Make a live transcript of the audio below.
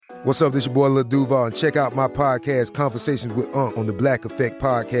What's up, this your boy Lil Duval, and check out my podcast, Conversations with Unc, on the Black Effect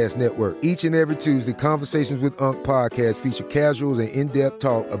Podcast Network. Each and every Tuesday, Conversations with Unc podcast feature casuals and in-depth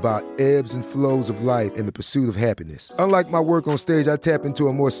talk about ebbs and flows of life and the pursuit of happiness. Unlike my work on stage, I tap into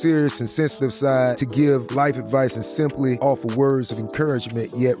a more serious and sensitive side to give life advice and simply offer words of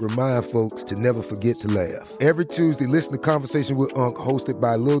encouragement, yet remind folks to never forget to laugh. Every Tuesday, listen to Conversations with Unc, hosted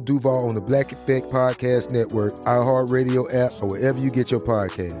by Lil Duval on the Black Effect Podcast Network, iHeartRadio app, or wherever you get your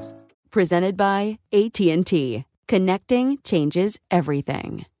podcasts. Presented by AT&T. Connecting changes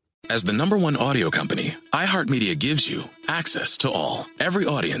everything. As the #1 audio company, iHeartMedia gives you access to all. Every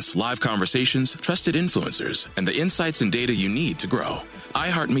audience, live conversations, trusted influencers, and the insights and data you need to grow.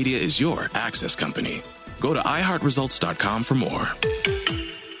 iHeartMedia is your access company. Go to iHeartResults.com for more.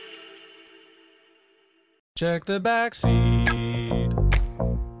 Check the back seat.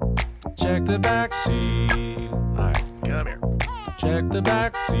 Check the back seat. All right, come here. Check the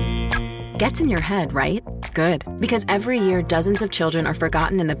back seat. Gets in your head, right? Good. Because every year, dozens of children are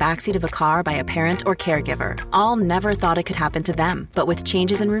forgotten in the backseat of a car by a parent or caregiver. All never thought it could happen to them. But with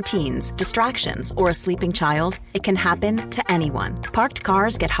changes in routines, distractions, or a sleeping child, it can happen to anyone. Parked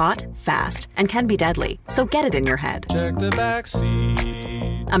cars get hot, fast, and can be deadly. So get it in your head. Check the back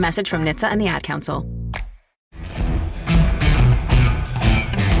seat. A message from NHTSA and the Ad Council.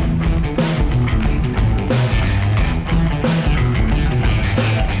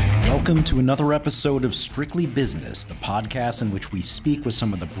 Welcome to another episode of Strictly Business, the podcast in which we speak with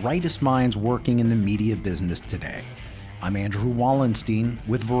some of the brightest minds working in the media business today. I'm Andrew Wallenstein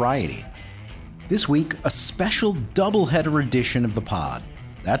with Variety. This week, a special doubleheader edition of the pod.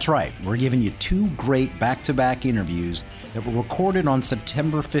 That's right, we're giving you two great back-to-back interviews that were recorded on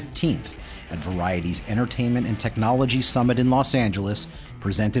September 15th at Variety's Entertainment and Technology Summit in Los Angeles,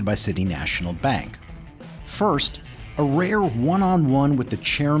 presented by City National Bank. First, a rare one-on-one with the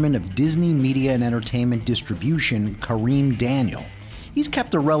chairman of Disney Media and Entertainment Distribution, Kareem Daniel. He's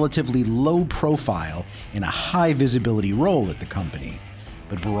kept a relatively low profile in a high-visibility role at the company,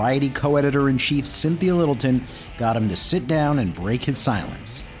 but Variety co-editor-in-chief Cynthia Littleton got him to sit down and break his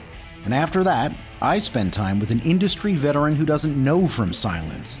silence. And after that, I spent time with an industry veteran who doesn't know from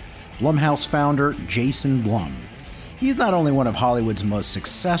silence, Blumhouse founder Jason Blum. He's not only one of Hollywood's most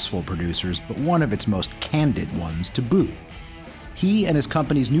successful producers, but one of its most candid ones to boot. He and his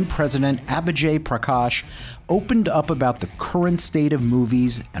company's new president, Abhijay Prakash, opened up about the current state of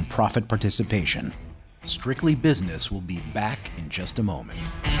movies and profit participation. Strictly Business will be back in just a moment.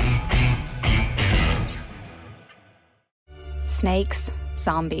 Snakes,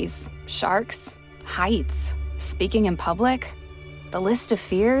 zombies, sharks, heights, speaking in public. The list of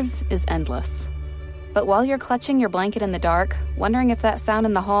fears is endless. But while you're clutching your blanket in the dark, wondering if that sound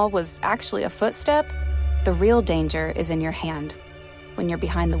in the hall was actually a footstep, the real danger is in your hand, when you're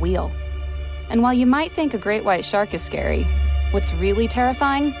behind the wheel. And while you might think a great white shark is scary, what's really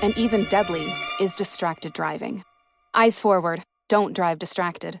terrifying and even deadly is distracted driving. Eyes forward, don't drive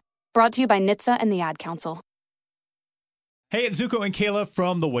distracted. Brought to you by NHTSA and the Ad Council. Hey, it's Zuko and Kayla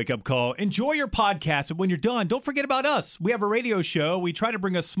from The Wake Up Call. Enjoy your podcast, and when you're done, don't forget about us. We have a radio show. We try to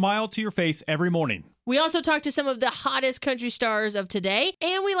bring a smile to your face every morning. We also talk to some of the hottest country stars of today,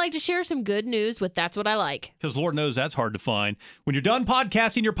 and we like to share some good news with That's What I Like. Because Lord knows that's hard to find. When you're done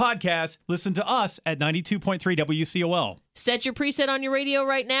podcasting your podcast, listen to us at 92.3 WCOL. Set your preset on your radio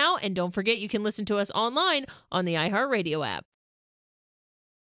right now, and don't forget you can listen to us online on the iHeartRadio app.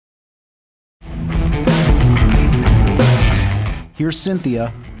 Here's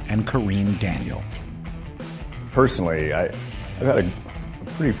Cynthia and Kareem Daniel. Personally, I've had a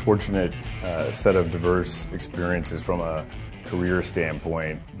pretty fortunate set of diverse experiences from a career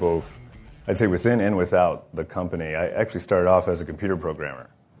standpoint, both, I'd say, within and without the company. I actually started off as a computer programmer.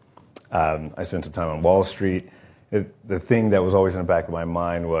 I spent some time on Wall Street. The thing that was always in the back of my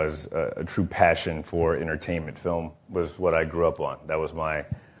mind was a true passion for entertainment. Film was what I grew up on. That was my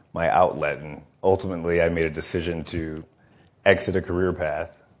outlet, and ultimately I made a decision to exit a career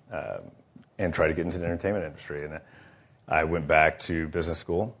path and try to get into the entertainment industry. And I went back to business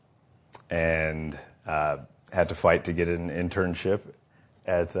school and had to fight to get an internship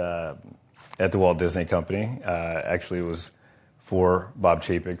at the Walt Disney Company. Actually, it was for Bob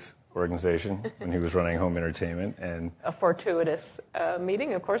Chapek's organization when he was running home entertainment. And a fortuitous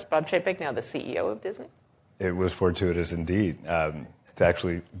meeting, of course. Bob Chapek, now the CEO of Disney. It was fortuitous indeed. To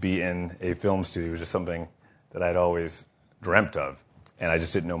actually be in a film studio was just something that I'd always dreamt of, and I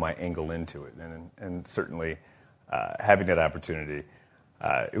just didn't know my angle into it. And certainly having that opportunity,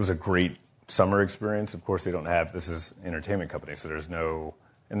 it was a great summer experience. Of course, they don't have, this is an entertainment company, so there's no,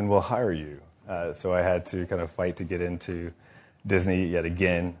 and then we'll hire you. So I had to kind of fight to get into Disney yet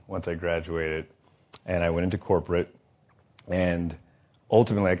again once I graduated, and I went into corporate, and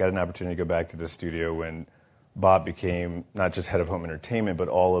ultimately I got an opportunity to go back to the studio when Bob became not just head of home entertainment, but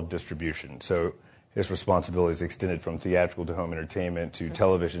all of distribution. So his responsibilities extended from theatrical to home entertainment to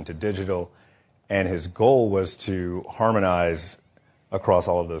television to digital, and his goal was to harmonize across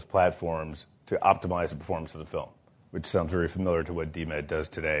all of those platforms to optimize the performance of the film, which sounds very familiar to what DMED does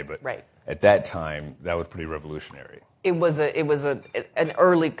today, but at that time, that was pretty revolutionary. It was an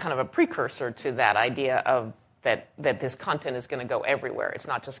early kind of a precursor to that idea of that this content is going to go everywhere. It's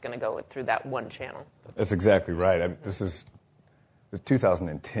not just going to go through that one channel. That's exactly right. This is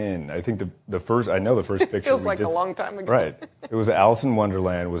 2010. I think the first picture feels like a long time ago. Right. It was Alice in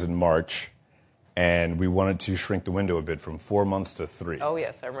Wonderland was in March, and we wanted to shrink the window a bit from 4 months to 3. Oh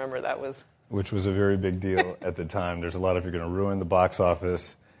yes, I remember that was. Which was a very big deal at the time. There's a lot of you're going to ruin the box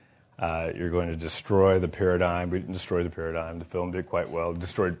office. You're going to destroy the paradigm. We didn't destroy the paradigm. The film did quite well. It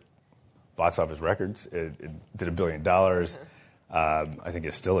destroyed box office records. It did $1 billion. I think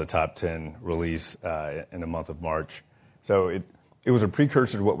it's still a top 10 release in the month of March. So it was a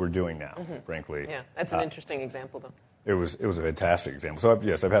precursor to what we're doing now, frankly. Yeah, that's an interesting example, though. It was a fantastic example. So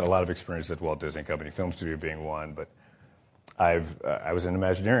I've had a lot of experience at Walt Disney Company, film studio being one, but I was in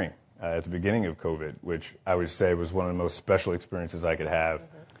Imagineering at the beginning of COVID, which I would say was one of the most special experiences I could have,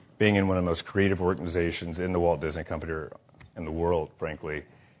 being in one of the most creative organizations in the Walt Disney Company or in the world, frankly,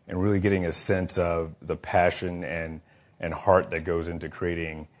 and really getting a sense of the passion and heart that goes into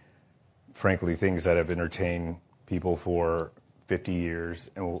creating, frankly, things that have entertained people for 50 years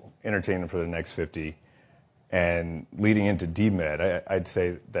and will entertain them for the next 50. And leading into DMED, I'd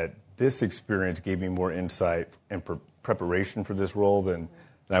say that this experience gave me more insight and preparation for this role than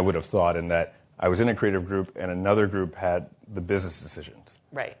I would have thought, in that I was in a creative group and another group had the business decisions.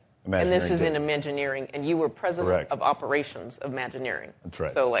 Right. And this is in Imagineering, and you were president of operations of Imagineering. That's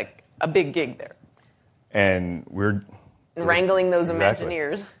right. So, like, a big gig there. And wrangling those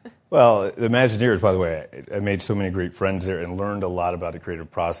Imagineers. Well, the Imagineers, by the way, I made so many great friends there and learned a lot about the creative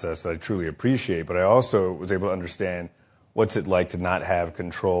process that I truly appreciate, but I also was able to understand what's it like to not have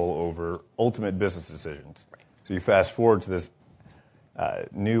control over ultimate business decisions. Right. So you fast forward to this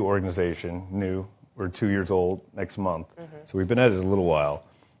new organization, we're 2 years old next month, so we've been at it a little while,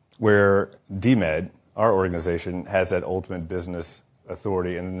 where DMED, our organization, has that ultimate business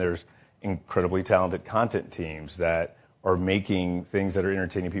authority, and then there's incredibly talented content teams that are making things that are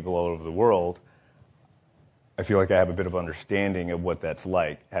entertaining people all over the world. I feel like I have a bit of understanding of what that's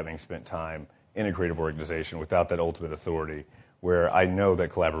like, having spent time in a creative organization without that ultimate authority, where I know that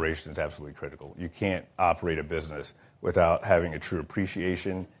collaboration is absolutely critical. You can't operate a business without having a true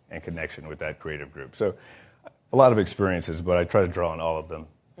appreciation and connection with that creative group. So a lot of experiences, but I try to draw on all of them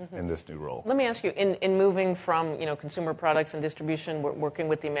in this new role. Let me ask you, in moving from consumer products and distribution, working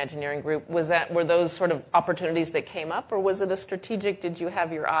with the Imagineering group, were those sort of opportunities that came up, or was it a strategic, did you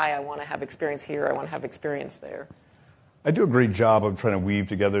have your eye, I want to have experience here, I want to have experience there? I do a great job of trying to weave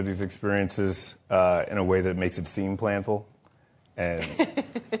together these experiences in a way that makes it seem planful. And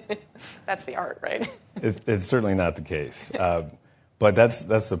that's the art, right? It's certainly not the case. But that's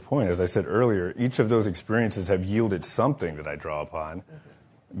the point. As I said earlier, each of those experiences have yielded something that I draw upon.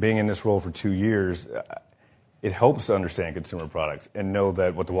 Being in this role for 2 years, it helps to understand consumer products and know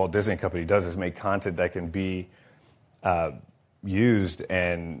that what the Walt Disney Company does is make content that can be used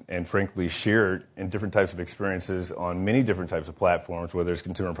and frankly shared in different types of experiences on many different types of platforms, whether it's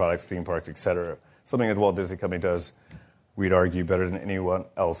consumer products, theme parks, et cetera. Something that the Walt Disney Company does, we'd argue, better than anyone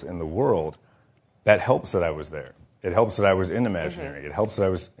else in the world. That helps that I was there. It helps that I was in Imagineering. It helps that I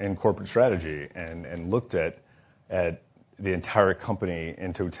was in corporate strategy and looked at the entire company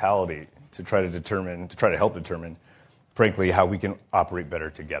in totality to try to help determine, frankly, how we can operate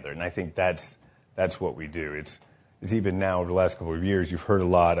better together. And I think that's what we do. It's even now, over the last couple of years, you've heard a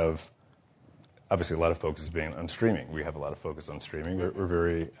lot of focus being on streaming. We have a lot of focus on streaming. We're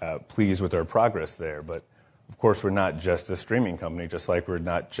very pleased with our progress there. But, of course, we're not just a streaming company, just like we're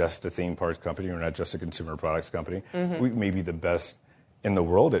not just a theme parks company. We're not just a consumer products company. We may be the best in the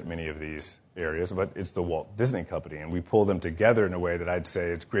world at many of these areas, but it's the Walt Disney Company. And we pull them together in a way that I'd say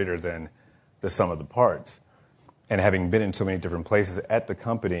it's greater than the sum of the parts. And having been in so many different places at the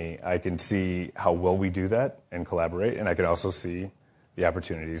company, I can see how well we do that and collaborate, and I can also see the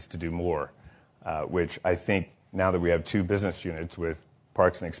opportunities to do more, which I think now that we have 2 business units with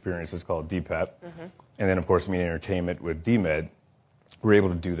Parks and Experiences called DPEP, and then, of course, Media and Entertainment with DMED, we're able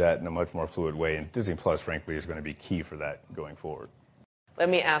to do that in a much more fluid way, and Disney Plus, frankly, is going to be key for that going forward. Let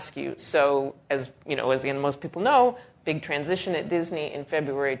me ask you, so as most people know, big transition at Disney in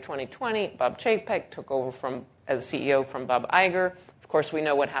February 2020. Bob Chapek took over as CEO from Bob Iger. Of course, we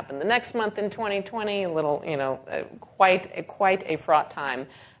know what happened the next month in 2020. Quite a fraught time.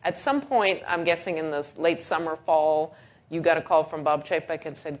 At some point, I'm guessing in the late summer, fall, you got a call from Bob Chapek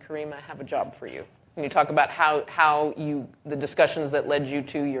and said, "Kareem, I have a job for you." Can you talk about the discussions that led you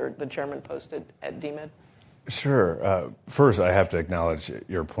to the chairman post at DMED? Sure. First, I have to acknowledge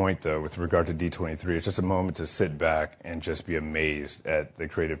your point, though, with regard to D23. It's just a moment to sit back and just be amazed at the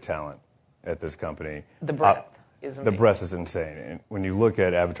creative talent at this company. The breadth is amazing. The breadth is insane. And when you look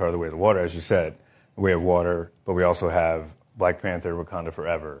at Avatar: The Way of the Water, as you said, The Way of Water, but we also have Black Panther: Wakanda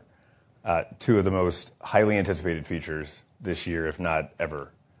Forever, two of the most highly anticipated features this year, if not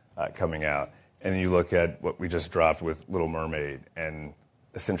ever, coming out. And then you look at what we just dropped with Little Mermaid and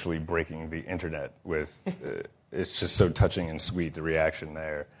essentially breaking the internet with, it's just so touching and sweet, the reaction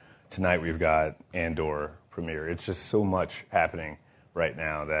there. Tonight we've got Andor premiere. It's just so much happening right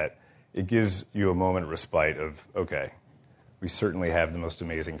now that it gives you a moment of respite of, okay, we certainly have the most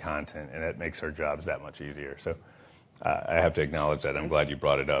amazing content, and that makes our jobs that much easier. So I have to acknowledge that. I'm glad you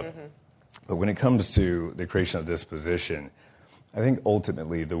brought it up. Mm-hmm. But when it comes to the creation of this position, I think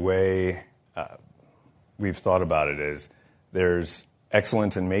ultimately the way we've thought about it is there's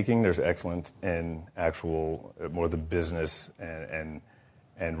excellence in making, there's excellence in actual, more the business and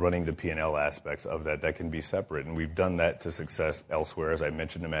running the P&L aspects of that can be separate. And we've done that to success elsewhere, as I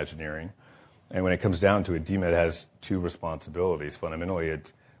mentioned, Imagineering. And when it comes down to it, DMED has two responsibilities. Fundamentally,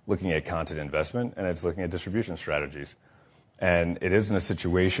 it's looking at content investment and it's looking at distribution strategies. And it is in a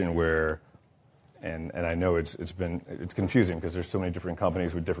situation where, and I know it's confusing because there's so many different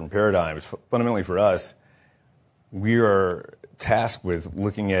companies with different paradigms. Fundamentally for us, we are tasked with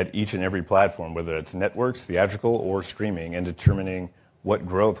looking at each and every platform, whether it's networks, theatrical, or streaming, and determining what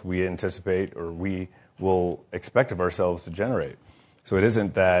growth we anticipate or we will expect of ourselves to generate. So it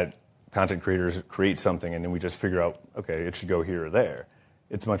isn't that content creators create something and then we just figure out, okay, it should go here or there.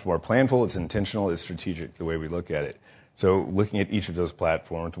 It's much more planful, it's intentional, it's strategic, the way we look at it. So looking at each of those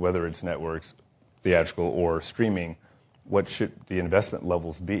platforms, whether it's networks, theatrical, or streaming, what should the investment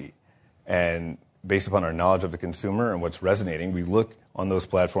levels be? And based upon our knowledge of the consumer and what's resonating, we look on those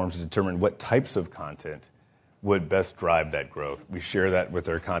platforms to determine what types of content would best drive that growth. We share that with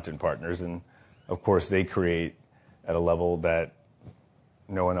our content partners, and of course they create at a level that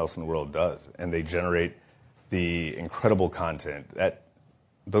no one else in the world does. And they generate the incredible content that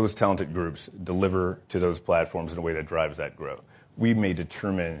those talented groups deliver to those platforms in a way that drives that growth. We may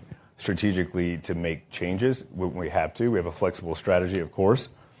determine strategically to make changes when we have to. We have a flexible strategy, of course.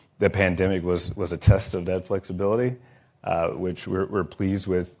 The pandemic was a test of that flexibility, which we're pleased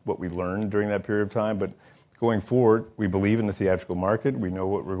with what we learned during that period of time. But going forward, we believe in the theatrical market. We know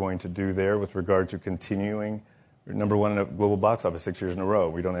what we're going to do there with regard to continuing. We're number one in a global box office 6 years in a row.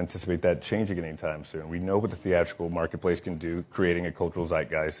 We don't anticipate that changing anytime soon. We know what the theatrical marketplace can do, creating a cultural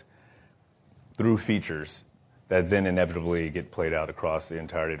zeitgeist through features that then inevitably get played out across the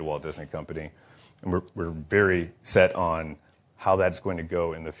entirety of the Walt Disney Company. And we're very set on how that's going to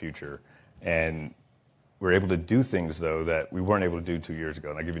go in the future. And we're able to do things, though, that we weren't able to do 2 years ago.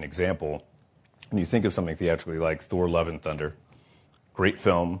 And I'll give you an example. When you think of something theatrically like Thor: Love and Thunder, great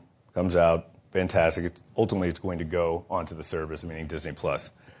film, comes out, fantastic. Ultimately, it's going to go onto the service, meaning Disney+.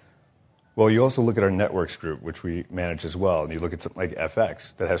 Well, you also look at our networks group, which we manage as well, and you look at something like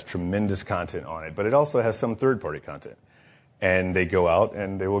FX that has tremendous content on it, but it also has some third-party content. And they go out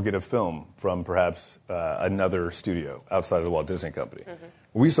and they will get a film from perhaps another studio outside of the Walt Disney Company. Mm-hmm.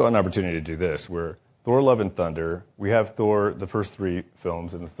 We saw an opportunity to do this, where Thor: Love and Thunder, we have Thor, the first three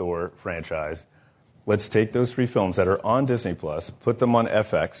films in the Thor franchise. Let's take those three films that are on Disney+, put them on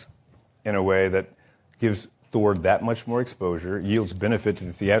FX in a way that gives Thor that much more exposure, yields benefit to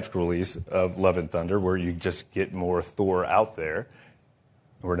the theatrical release of Love and Thunder, where you just get more Thor out there.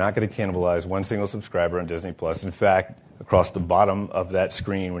 We're not going to cannibalize one single subscriber on Disney+. In fact, across the bottom of that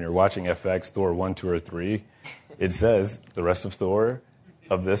screen, when you're watching FX, Thor 1, 2, or 3, it says the rest of Thor,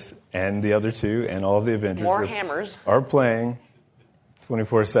 of this and the other two, and all of the Avengers more hammers are playing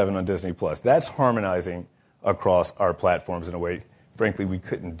 24/7 on Disney+. That's harmonizing across our platforms in a way, frankly, we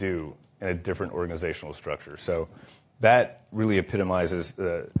couldn't do in a different organizational structure. So that really epitomizes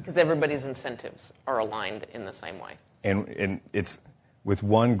because everybody's incentives are aligned in the same way. And it's with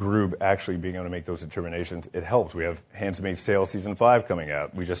one group actually being able to make those determinations, it helps. We have Handmaid's Tale Season 5 coming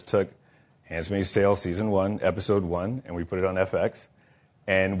out. We just took Handmaid's Tale Season 1, Episode 1, and we put it on FX.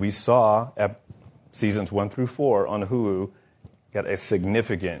 And we saw Seasons 1 through 4 on Hulu got a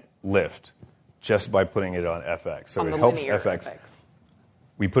significant lift just by putting it on FX. So on it helps FX.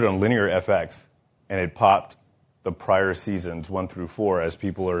 We put it on linear FX, and it popped the prior seasons 1 through 4 as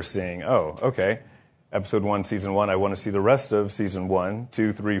people are seeing, oh, okay, episode 1, season 1, I want to see the rest of season 1,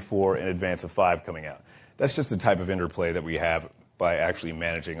 2, 3, 4 in advance of 5 coming out. That's just the type of interplay that we have by actually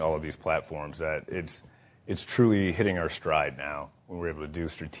managing all of these platforms, that it's truly hitting our stride now when we're able to do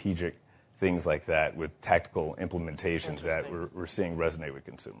strategic things like that with tactical implementations that we're seeing resonate with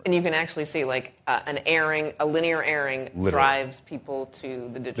consumers. And you can actually see like a linear airing Literally. Drives people to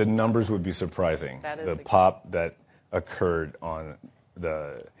the digital. The numbers would be surprising. The pop that occurred on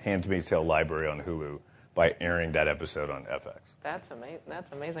the Handmaid's Tale library on Hulu by airing that episode on FX. That's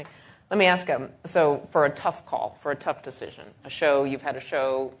amazing. Let me ask so for a tough call, for a tough decision, you've had a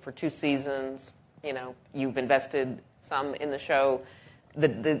show for 2 seasons, you've invested some in the show.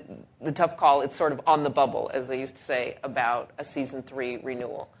 The tough call, it's sort of on the bubble, as they used to say, about a season 3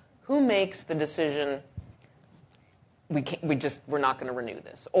 renewal. Who makes the decision, we're not going to renew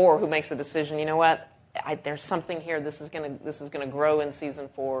this? Or who makes the decision, you know what, there's something here, this is going to grow in season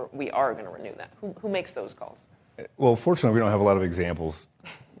 4, we are going to renew that? Who makes those calls? Well, fortunately, we don't have a lot of examples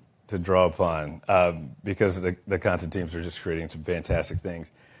to draw upon because the content teams are just creating some fantastic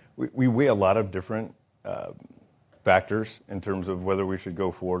things. We weigh a lot of different factors in terms of whether we should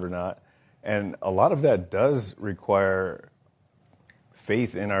go forward or not. And a lot of that does require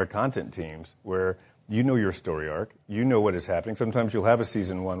faith in our content teams where you know your story arc, you know what is happening. Sometimes you'll have a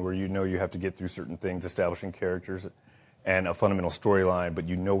season 1 where you know you have to get through certain things, establishing characters and a fundamental storyline, but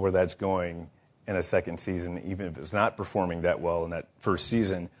you know where that's going in a second season, even if it's not performing that well in that first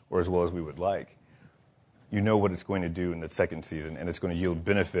season or as well as we would like. You know what it's going to do in the second season, and it's going to yield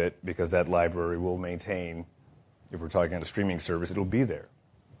benefit because that library will maintain. If we're talking on a streaming service, it'll be there.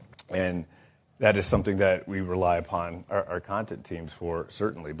 And that is something that we rely upon our content teams for,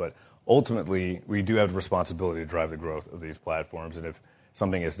 certainly. But ultimately, we do have the responsibility to drive the growth of these platforms. And if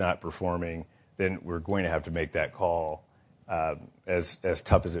something is not performing, then we're going to have to make that call, as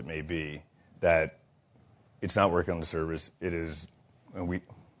tough as it may be, that it's not working on the service. It is, and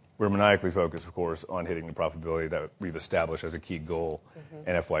we're maniacally focused, of course, on hitting the profitability that we've established as a key goal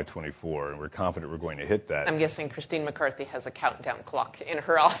in FY24, and we're confident we're going to hit that. I'm guessing Christine McCarthy has a countdown clock in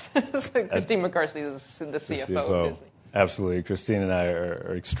her office. Christine McCarthy is the CFO of Disney. Absolutely. Christine and I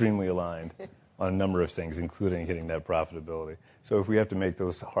are extremely aligned on a number of things, including hitting that profitability. So if we have to make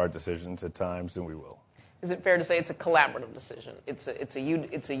those hard decisions at times, then we will. Is it fair to say it's a collaborative decision? It's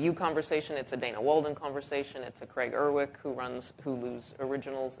a you conversation. It's a Dana Walden conversation. It's a Craig Erwick who runs Hulu's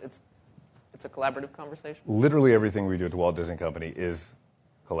originals. It's a collaborative conversation. Literally everything we do at the Walt Disney Company is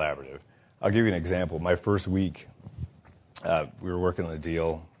collaborative. I'll give you an example. My first week, we were working on a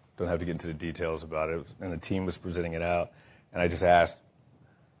deal. Don't have to get into the details about it. And the team was presenting it out, and I just asked,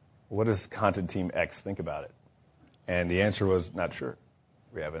 "What does content team X think about it?" And the answer was, "Not sure.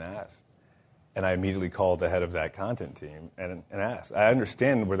 We haven't asked." And I immediately called the head of that content team and asked. I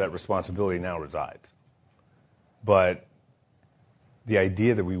understand where that responsibility now resides. But the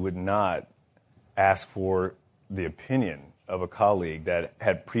idea that we would not ask for the opinion of a colleague that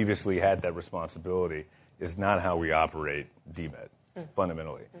had previously had that responsibility is not how we operate DMED,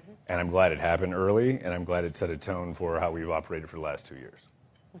 fundamentally. And I'm glad it happened early, and I'm glad it set a tone for how we've operated for the last 2 years.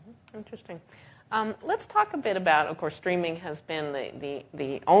 Interesting. Let's talk a bit about, of course, streaming has been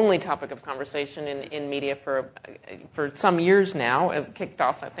the only topic of conversation in media for some years now. It kicked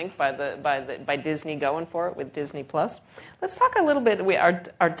off, I think, by Disney going for it with Disney Plus. Let's talk a little bit.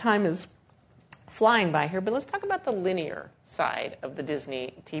 Our time is flying by here, but let's talk about the linear side of the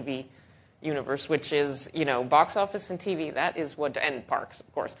Disney TV universe, which is box office and TV. That is what, and parks, of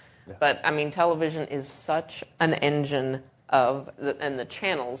course. Yeah. But I mean, television is such an engine of the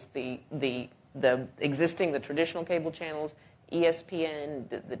channels, the traditional cable channels, ESPN,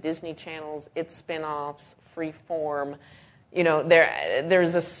 the Disney channels, its spin-offs, Freeform.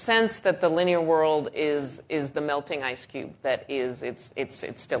 There's a sense that the linear world is the melting ice cube. That is,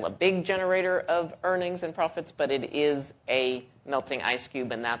 it's still a big generator of earnings and profits, but it is a melting ice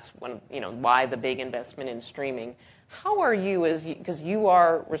cube, and that's why the big investment in streaming. How are you, because you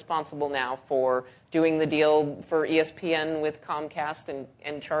are responsible now for doing the deal for ESPN with Comcast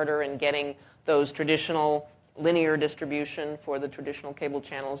and Charter and getting those traditional linear distribution for the traditional cable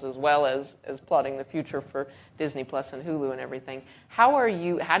channels, as well as plotting the future for Disney Plus and Hulu and everything. How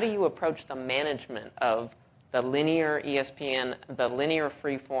do you approach the management of the linear ESPN, the linear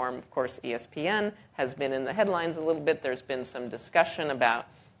Freeform? Of course, ESPN has been in the headlines a little bit. There's been some discussion about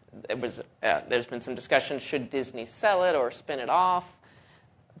should Disney sell it or spin it off.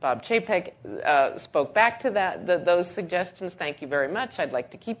 Bob Chapek spoke back to those suggestions. Thank you very much. I'd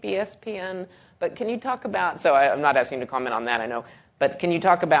like to keep ESPN. But can you talk about, so I'm not asking you to comment on that, I know, but can you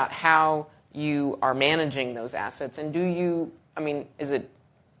talk about how you are managing those assets, and do you? I mean, is it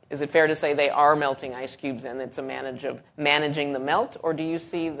fair to say they are melting ice cubes, and it's a managing the melt, or do you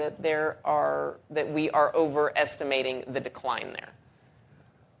see that we are overestimating the decline there?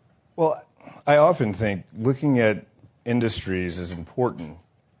 Well, I often think looking at industries is important,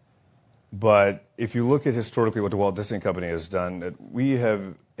 but if you look at historically what the Walt Disney Company has done, that we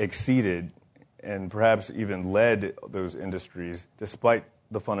have exceeded and perhaps even led those industries despite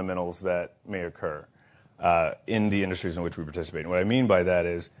the fundamentals that may occur in the industries in which we participate. And what I mean by that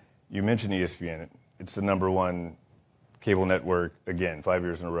is, you mentioned ESPN. It's the number one cable network, again, 5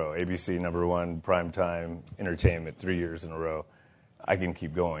 years in a row. ABC, number one primetime entertainment, 3 years in a row. I can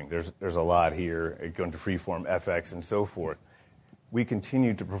keep going. There's a lot here, going to Freeform, FX, and so forth. We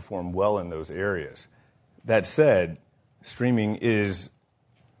continue to perform well in those areas. That said, streaming is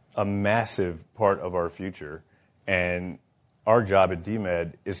a massive part of our future, and our job at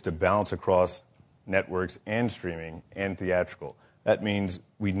DMED is to balance across networks and streaming and theatrical. That means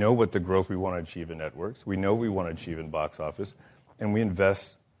we know what the growth we want to achieve in networks, we know we want to achieve in box office, and we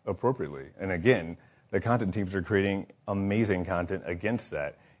invest appropriately. And again, the content teams are creating amazing content against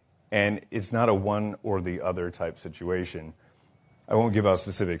that. And it's not a one or the other type situation. I won't give out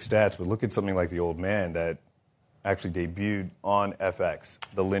specific stats, but look at something like The Old Man that actually debuted on FX,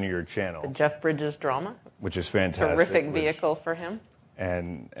 the linear channel. The Jeff Bridges drama. Which is fantastic. Terrific vehicle for him.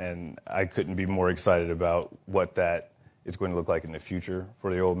 And I couldn't be more excited about what that is going to look like in the future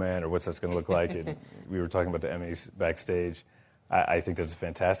for The Old Man, or what's that's going to look like. And we were talking about the Emmys backstage. I think that's a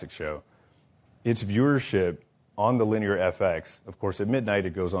fantastic show. Its viewership on the linear FX, of course, at midnight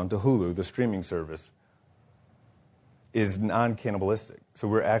it goes on to Hulu, the streaming service, is non-cannibalistic. So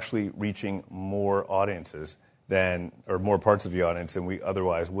we're actually reaching more audiences or more parts of the audience than we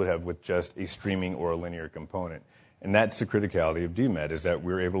otherwise would have with just a streaming or a linear component. And that's the criticality of DMED, is that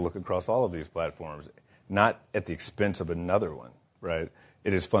we're able to look across all of these platforms, not at the expense of another one, right?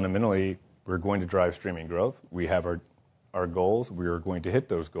 It is fundamentally, we're going to drive streaming growth. We have our goals. We are going to hit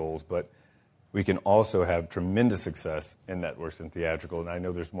those goals, but we can also have tremendous success in networks and theatrical. And I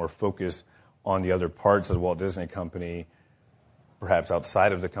know there's more focus on the other parts of the Walt Disney Company, perhaps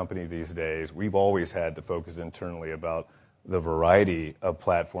outside of the company these days. We've always had to focus internally about the variety of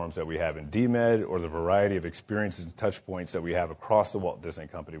platforms that we have in DMED, or the variety of experiences and touch points that we have across the Walt Disney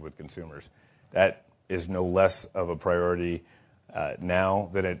Company with consumers. That is no less of a priority now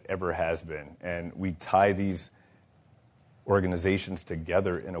than it ever has been. And we tie these organizations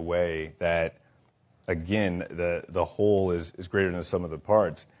together in a way that, again, the whole is greater than the sum of the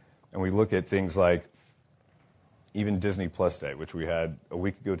parts. And we look at things like even Disney Plus Day, which we had a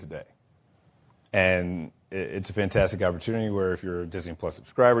week ago today. And it's a fantastic opportunity where if you're a Disney Plus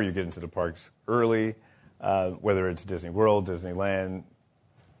subscriber, you get into the parks early, whether it's Disney World, Disneyland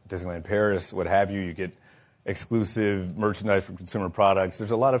Paris, what have you. You get exclusive merchandise from consumer products.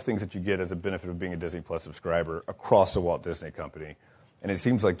 There's a lot of things that you get as a benefit of being a Disney Plus subscriber across the Walt Disney Company. And it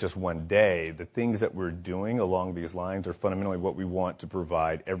seems like just one day, the things that we're doing along these lines are fundamentally what we want to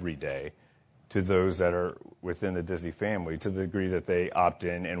provide every day to those that are within the Disney family, to the degree that they opt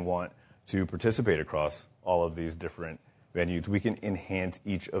in and want to participate across all of these different venues. We can enhance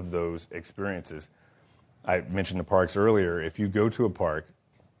each of those experiences. I mentioned the parks earlier. If you go to a park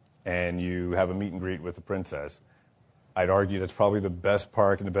and you have a meet and greet with the princess, I'd argue that's probably the best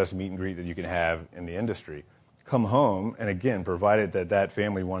park and the best meet and greet that you can have in the industry. Come home, and again, provided that that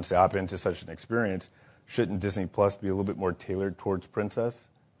family wants to opt into such an experience, shouldn't Disney Plus be a little bit more tailored towards princess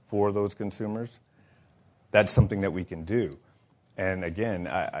for those consumers? That's something that we can do. And again,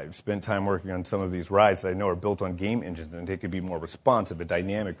 I've spent time working on some of these rides that I know are built on game engines, and they could be more responsive and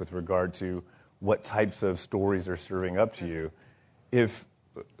dynamic with regard to what types of stories are serving up to you.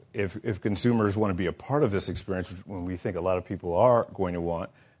 If consumers want to be a part of this experience, when we think a lot of people are going to want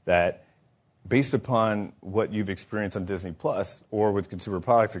that, based upon what you've experienced on Disney Plus or with consumer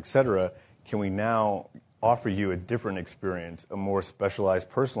products, et cetera, can we now offer you a different experience, a more specialized,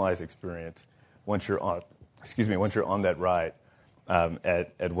 personalized experience once you're on that ride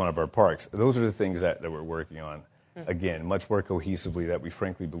at one of our parks? Those are the things that we're working on. Again, much more cohesively that we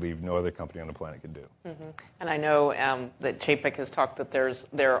frankly believe no other company on the planet can do. Mm-hmm. And I know that Chapek has talked that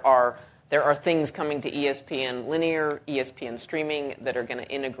there are things coming to ESPN linear, ESPN streaming that are going to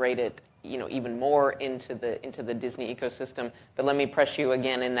integrate it, even more into the Disney ecosystem. But let me press you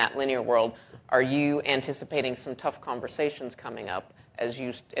again in that linear world. Are you anticipating some tough conversations coming up as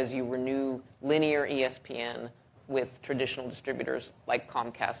you renew linear ESPN with traditional distributors like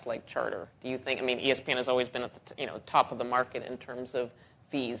Comcast, like Charter? Do you think? ESPN has always been at the top of the market in terms of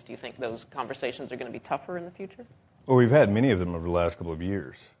fees. Do you think those conversations are going to be tougher in the future? Well, we've had many of them over the last couple of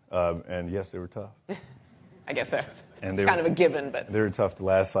years. And yes, they were tough. I guess that's and kind of a given, but they were tough the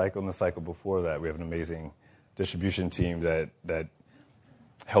last cycle and the cycle before that. We have an amazing distribution team that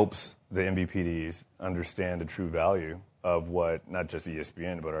helps the MVPDs understand the true value of what not just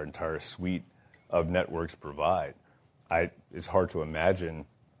ESPN but our entire suite of networks provide. It's hard to imagine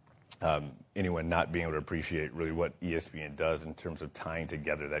anyone not being able to appreciate really what ESPN does in terms of tying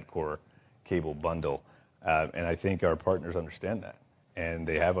together that core cable bundle. And I think our partners understand that, and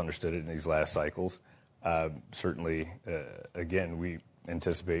they have understood it in these last cycles. Certainly, again, we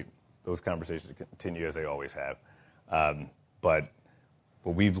anticipate those conversations to continue as they always have. But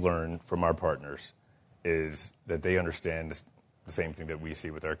what we've learned from our partners is that they understand the same thing that we see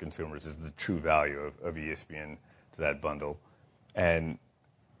with our consumers is the true value of ESPN to that bundle. And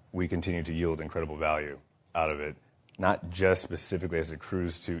we continue to yield incredible value out of it, not just specifically as it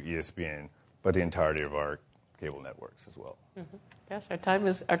accrues to ESPN, but the entirety of our cable networks as well. Mm-hmm. Yes,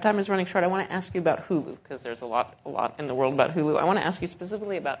 our time is running short. I want to ask you about Hulu, because there's a lot in the world about Hulu. I want to ask you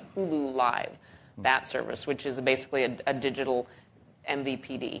specifically about Hulu Live, that service, which is basically a digital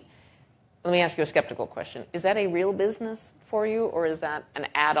MVPD. Let me ask you a skeptical question. Is that a real business for you, or is that an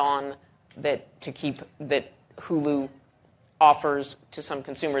add-on that Hulu offers to some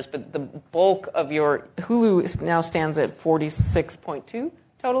consumers? But the bulk of your Hulu now stands at 46.2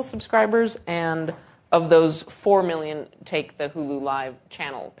 total subscribers, and of those, 4 million take the Hulu Live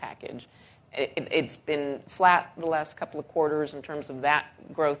channel package. It's been flat the last couple of quarters in terms of that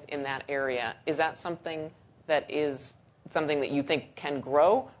growth in that area. Is that something that you think can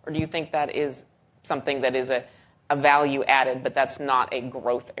grow, or do you think that is something that is a value added, but that's not a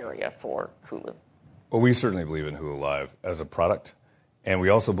growth area for Hulu? Well, we certainly believe in Hulu Live as a product, and we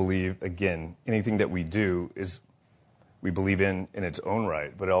also believe, again, anything that we do is we believe in its own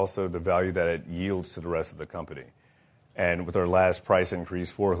right, but also the value that it yields to the rest of the company. And with our last price increase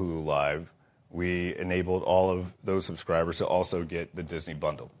for Hulu Live, we enabled all of those subscribers to also get the Disney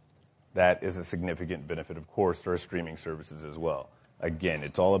bundle. That is a significant benefit, of course, to our streaming services as well. Again,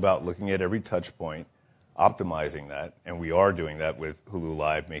 it's all about looking at every touch point, optimizing that, and we are doing that with Hulu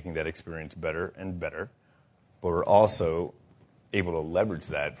Live, making that experience better and better. But we're also able to leverage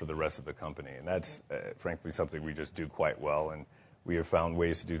that for the rest of the company. And that's, frankly, something we just do quite well. And we have found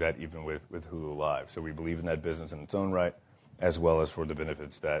ways to do that even with Hulu Live. So we believe in that business in its own right, as well as for the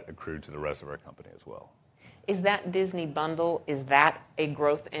benefits that accrue to the rest of our company as well. Is that Disney bundle, is that a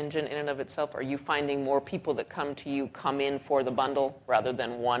growth engine in and of itself? Are you finding more people that come to you come in for the bundle rather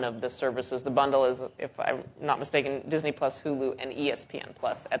than one of the services? The bundle is, if I'm not mistaken, Disney Plus, Hulu, and ESPN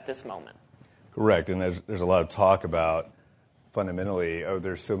Plus at this moment. Correct. And there's a lot of talk about fundamentally,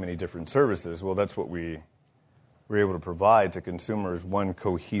 there's so many different services. Well, that's what we're able to provide to consumers, one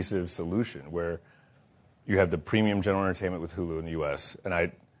cohesive solution where you have the premium general entertainment with Hulu in the U.S., and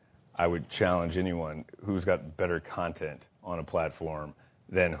I would challenge anyone who's got better content on a platform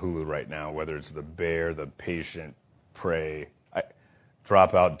than Hulu right now, whether it's The Bear, The Patient, Prey,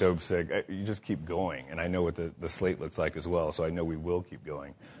 Dropout, Dopesick. You just keep going, and I know what the slate looks like as well, so I know we will keep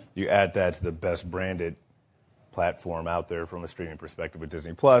going. You add that to the best branded platform out there from a streaming perspective with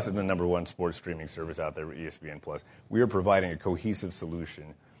Disney Plus, and the number one sports streaming service out there with ESPN Plus. We are providing a cohesive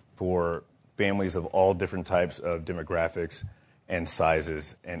solution for families of all different types of demographics and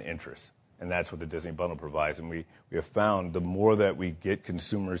sizes and interests. And that's what the Disney bundle provides. And we have found the more that we get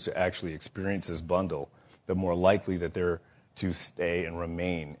consumers to actually experience this bundle, the more likely that they're to stay and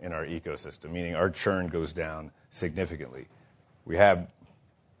remain in our ecosystem, meaning our churn goes down significantly. We have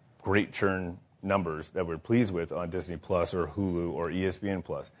great churn numbers that we're pleased with on Disney Plus or Hulu or ESPN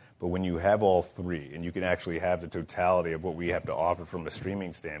Plus. But when you have all three and you can actually have the totality of what we have to offer from a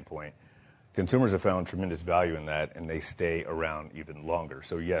streaming standpoint, consumers have found tremendous value in that, and they stay around even longer.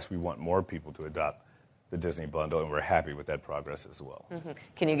 So yes, we want more people to adopt the Disney bundle, and we're happy with that progress as well. Mm-hmm.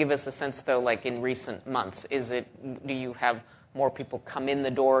 Can you give us a sense, though, like in recent months, do you have more people come in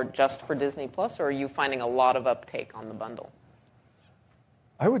the door just for Disney Plus, or are you finding a lot of uptake on the bundle?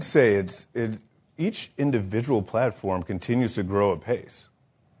 I would say each individual platform continues to grow at pace.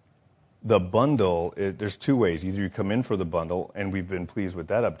 The bundle, there's two ways. Either you come in for the bundle, and we've been pleased with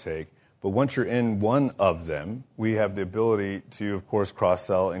that uptake, but once you're in one of them, we have the ability to, of course,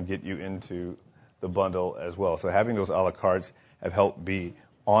 cross-sell and get you into the bundle as well. So having those a la cartes have helped be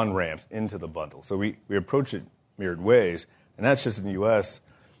on-ramps into the bundle. So we approach it mirrored ways, and that's just in the U.S.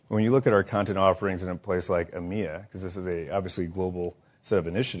 When you look at our content offerings in a place like EMEA, because this is obviously global set of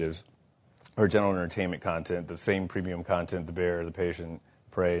initiatives, our general entertainment content, the same premium content, The Bear, The Patient,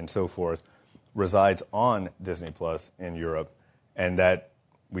 Prey, and so forth, resides on Disney Plus in Europe, and that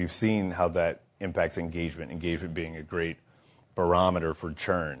we've seen how that impacts engagement being a great barometer for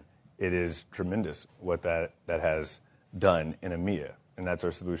churn, it is tremendous what that has done in EMEA, and that's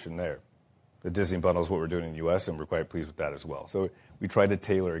our solution there. The Disney bundle is what we're doing in the U.S., and we're quite pleased with that as well. So we try to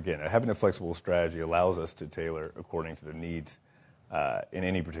tailor, again, having a flexible strategy allows us to tailor according to the needs in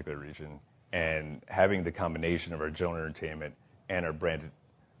any particular region, and having the combination of our general entertainment and our branded,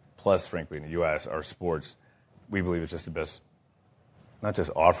 plus, frankly, in the U.S., our sports, we believe it's just the best, not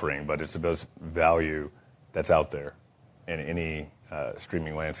just offering, but it's the best value that's out there in any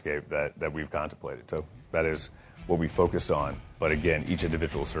streaming landscape that we've contemplated. So that is what we focused on. But again, each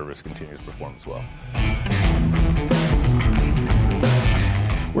individual service continues to perform as well.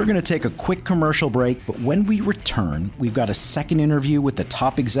 We're going to take a quick commercial break, but when we return, we've got a second interview with the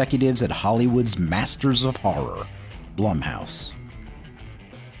top executives at Hollywood's Masters of Horror, Blumhouse.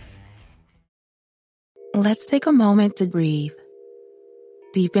 Let's take a moment to breathe.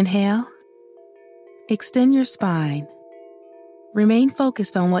 Deep inhale. Extend your spine. Remain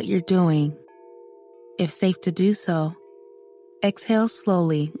focused on what you're doing. If safe to do so, exhale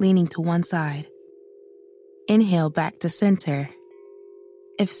slowly, leaning to one side. Inhale back to center.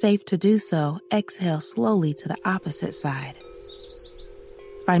 If safe to do so, exhale slowly to the opposite side.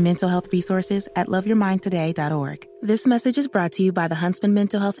 Find mental health resources at loveyourmindtoday.org. This message is brought to you by the Huntsman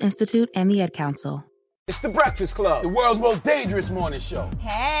Mental Health Institute and the Ed Council. It's The Breakfast Club, the world's most dangerous morning show.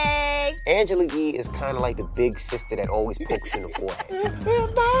 Hey! Angela Yee is kind of like the big sister that always pokes you in the forehead.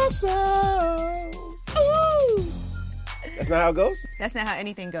 That's not how it goes? That's not how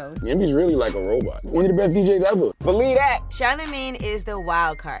anything goes. Envy's really like a robot. One of the best DJs ever. Believe that. Charlamagne is the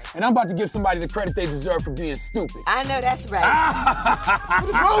wild card. And I'm about to give somebody the credit they deserve for being stupid. I know that's right. What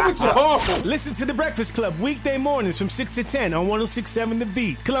is wrong with you? Oh. Listen to The Breakfast Club weekday mornings from 6 to 10 on 106.7 The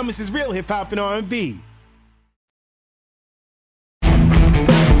Beat, Columbus's real hip-hop and R&B.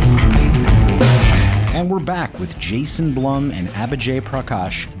 And we're back with Jason Blum and Abhijay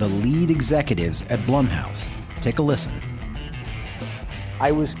Prakash, the lead executives at Blumhouse. Take a listen.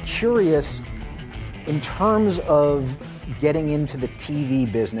 I was curious, in terms of getting into the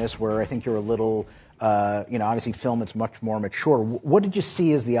TV business, where I think you're a little, obviously film is much more mature. What did you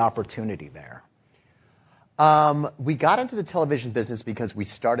see as the opportunity there? We got into the television business because we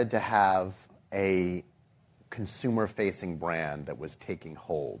started to have a consumer-facing brand that was taking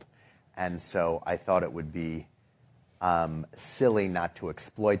hold. And so I thought it would be silly not to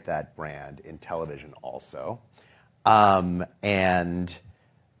exploit that brand in television also. And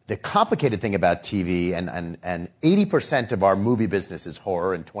the complicated thing about TV, and 80% of our movie business is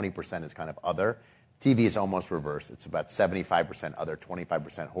horror and 20% is kind of other. TV is almost reverse. It's about 75% other,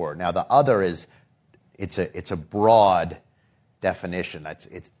 25% horror. Now the other is, it's a broad definition.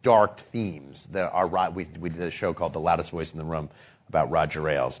 It's dark themes. We did a show called The Loudest Voice in the Room about Roger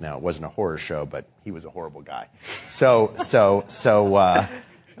Ailes. Now, it wasn't a horror show, but he was a horrible guy. So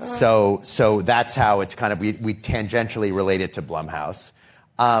that's how it's kind of, we tangentially relate it to Blumhouse.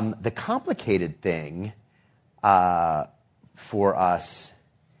 The complicated thing for us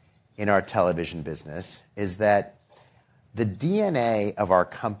in our television business is that the DNA of our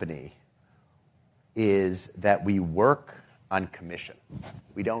company is that we work on commission.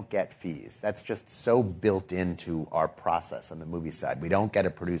 We don't get fees. That's just so built into our process on the movie side. We don't get a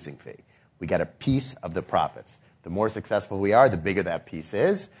producing fee. We get a piece of the profits. The more successful we are, the bigger that piece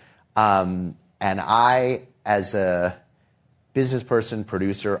is. And I, as a business person,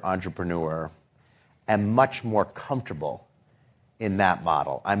 producer, entrepreneur, am much more comfortable in that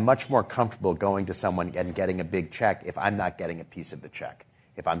model. I'm much more comfortable going to someone and getting a big check if I'm not getting a piece of the check.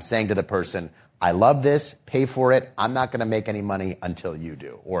 If I'm saying to the person, I love this, pay for it, I'm not going to make any money until you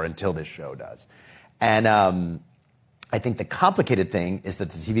do, or until this show does. And I think the complicated thing is that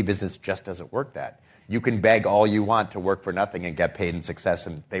the TV business just doesn't work that. You can beg all you want to work for nothing and get paid in success,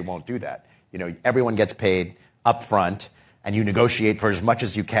 and they won't do that. You know, everyone gets paid up front, and you negotiate for as much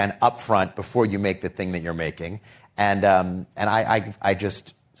as you can up front before you make the thing that you're making. And I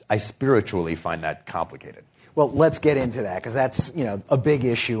spiritually find that complicated. Well, let's get into that, because that's, a big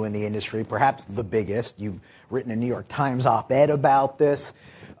issue in the industry, perhaps the biggest. You've written a New York Times op-ed about this.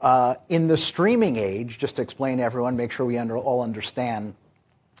 In the streaming age, just to explain to everyone, make sure we all understand,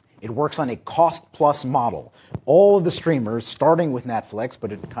 it works on a cost-plus model. All of the streamers, starting with Netflix,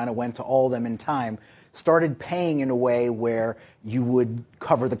 but it kind of went to all of them in time, started paying in a way where you would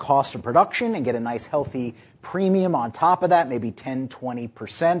cover the cost of production and get a nice, healthy premium on top of that, maybe 10,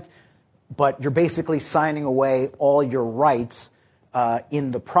 20%. But you're basically signing away all your rights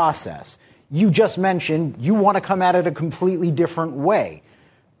in the process. You just mentioned you want to come at it a completely different way.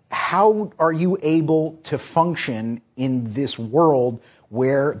 How are you able to function in this world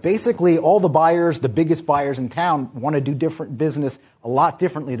where basically all the buyers, the biggest buyers in town, want to do different business a lot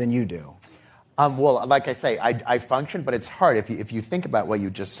differently than you do? Well, like I say, I function, but it's hard. If you think about what you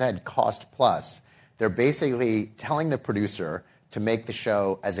just said, cost plus, they're basically telling the producer to make the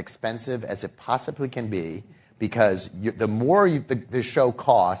show as expensive as it possibly can be, because the more the show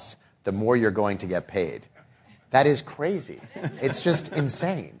costs, the more you're going to get paid. That is crazy. It's just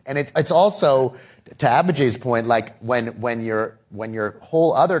insane. And it's also, to Abijay's point, like when your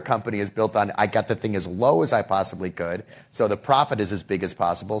whole other company is built on, I got the thing as low as I possibly could, so the profit is as big as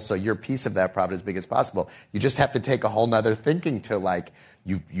possible, so your piece of that profit is as big as possible. You just have to take a whole nother thinking to, like,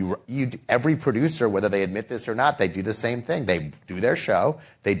 every producer, whether they admit this or not, they do the same thing. They do their show,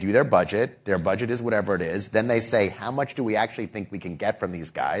 they do their budget is whatever it is, then they say, how much do we actually think we can get from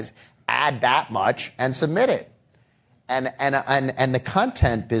these guys? Add that much and submit it. And the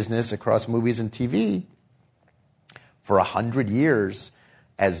content business across movies and TV, for 100 years,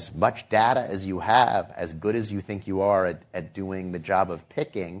 as much data as you have, as good as you think you are at doing the job of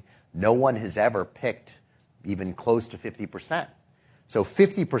picking, no one has ever picked even close to 50%. So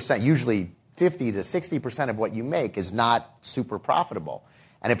 50%, usually 50 to 60% of what you make is not super profitable.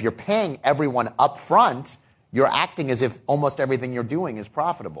 And if you're paying everyone up front, you're acting as if almost everything you're doing is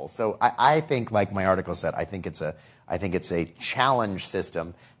profitable. So I think, like my article said, I think it's a challenge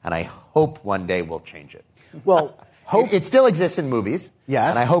system, and I hope one day we'll change it. Well, it still exists in movies. Yes.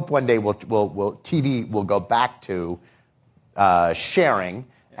 And I hope one day TV will go back to sharing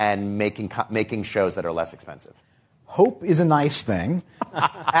and making shows that are less expensive. Hope is a nice thing.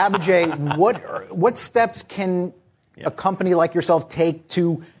 Abijay, what steps can a company like yourself take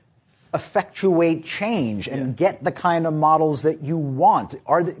to effectuate change and get the kind of models that you want?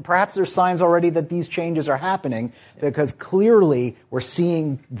 Perhaps there's signs already that these changes are happening, because clearly we're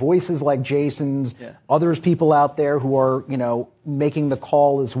seeing voices like Jason's, others people out there who are, making the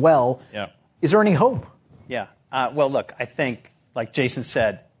call as well. Yeah. Is there any hope? Yeah. Well, look, I think, like Jason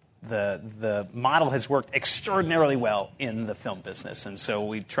said, the model has worked extraordinarily well in the film business, and so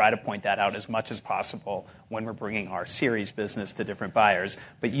we try to point that out as much as possible when we're bringing our series business to different buyers.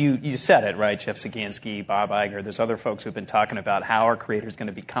 But you said it, right? Jeff Sagansky, Bob Iger, there's other folks who've been talking about how our creators going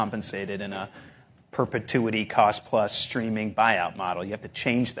to be compensated in a perpetuity cost-plus streaming buyout model. You have to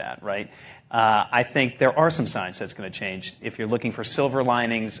change that, right? I think there are some signs that's going to change. If you're looking for silver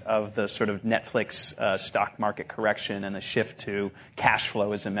linings of the sort of Netflix stock market correction and the shift to cash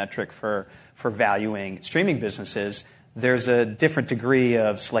flow as a metric for valuing streaming businesses, there's a different degree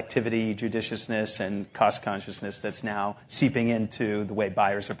of selectivity, judiciousness, and cost consciousness that's now seeping into the way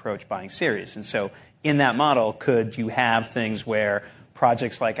buyers approach buying series. And so in that model, could you have things where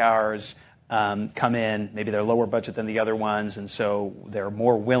projects like ours come in, maybe they're lower budget than the other ones, and so they're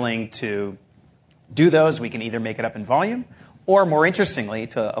more willing to do those. We can either make it up in volume, or more interestingly,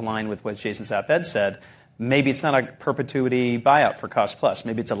 to align with what Jason's op-ed said, maybe it's not a perpetuity buyout for cost plus.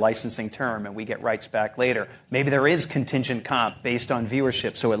 Maybe it's a licensing term and we get rights back later. Maybe there is contingent comp based on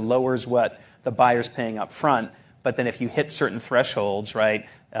viewership, so it lowers what the buyer's paying up front. But then if you hit certain thresholds, right,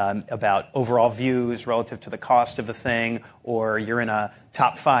 about overall views relative to the cost of the thing, or you're in a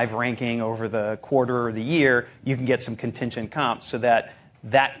top 5 ranking over the quarter or the year, you can get some contingent comp, so that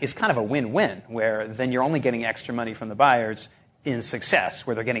is kind of a win-win, where then you're only getting extra money from the buyers in success,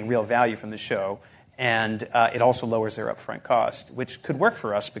 where they're getting real value from the show. And it also lowers their upfront cost, which could work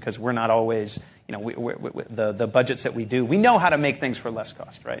for us because we're not always, the budgets that we do, we know how to make things for less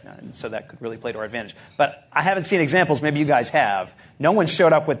cost, right? And so that could really play to our advantage. But I haven't seen examples, maybe you guys have. No one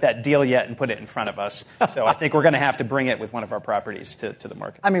showed up with that deal yet and put it in front of us. So I think we're going to have to bring it with one of our properties to the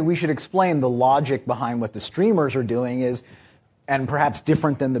market. I mean, we should explain the logic behind what the streamers are doing is, and perhaps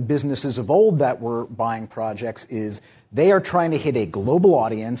different than the businesses of old that were buying projects, is they are trying to hit a global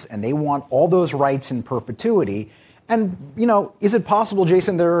audience, and they want all those rights in perpetuity. And, is it possible,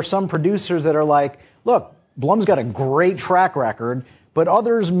 Jason, there are some producers that are like, look, Blum's got a great track record, but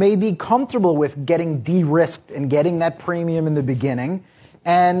others may be comfortable with getting de-risked and getting that premium in the beginning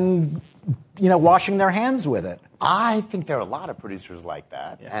and, washing their hands with it? I think there are a lot of producers like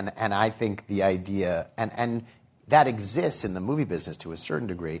that. Yeah. And I think the idea, and that exists in the movie business to a certain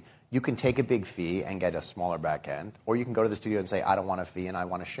degree. You can take a big fee and get a smaller back end, or you can go to the studio and say, I don't want a fee and I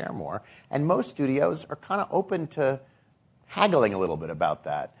want to share more. And most studios are kind of open to haggling a little bit about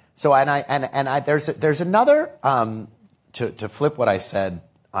that. So, there's another, to flip what I said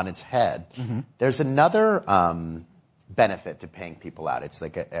on its head, there's another benefit to paying people out. It's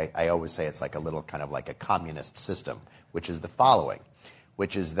like, I always say it's like a little kind of like a communist system, which is the following,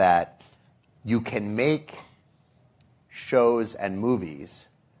 which is that you can make shows and movies,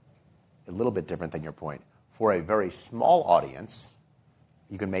 a little bit different than your point, for a very small audience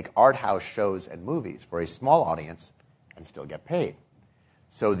You can make art house shows and movies for a small audience and still get paid.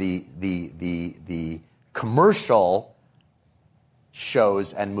 So the commercial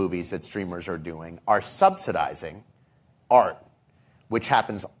shows and movies that streamers are doing are subsidizing art, which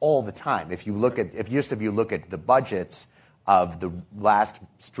happens all the time. If you look at the budgets of the last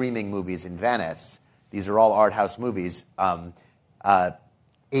streaming movies in Venice, these are all art house movies.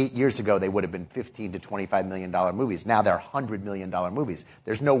 8 years ago, they would have been $15 to $25 million movies. Now they're $100 million movies.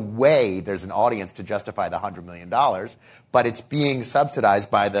 There's no way there's an audience to justify the $100 million, but it's being subsidized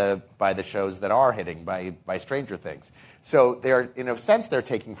by the shows that are hitting, by Stranger Things. So they're, in a sense, they're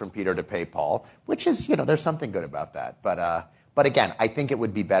taking from Peter to pay Paul, which is, there's something good about that. But again, I think it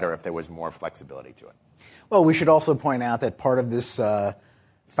would be better if there was more flexibility to it. Well, we should also point out that part of this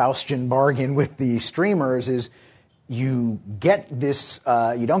Faustian bargain with the streamers is you get this,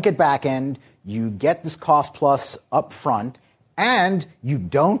 you don't get back end, you get this cost plus up front, and you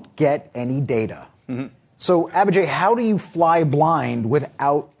don't get any data. Mm-hmm. So, Abhijay, how do you fly blind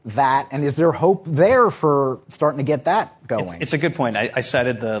without that? And is there hope there for starting to get that going? It's a good point. I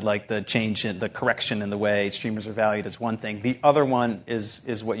cited the change, the correction in the way streamers are valued as one thing. The other one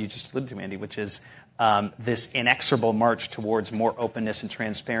is what you just alluded to, Andy, which is this inexorable march towards more openness and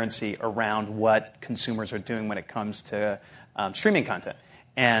transparency around what consumers are doing when it comes to streaming content.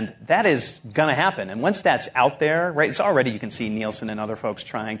 And that is going to happen. And once that's out there, right, it's already, you can see Nielsen and other folks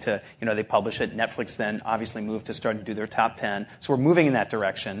trying to, they publish it. Netflix then obviously moved to start to do their top 10. So we're moving in that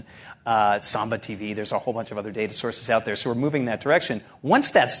direction. Samba TV, there's a whole bunch of other data sources out there. So we're moving in that direction.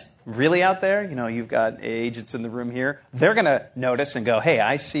 Once that's really out there, you've got agents in the room here. They're going to notice and go, hey,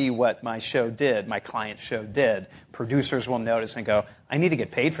 I see what my show did, my client show did. Producers will notice and go, I need to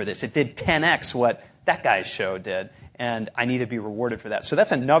get paid for this. It did 10x what that guy's show did. And I need to be rewarded for that. So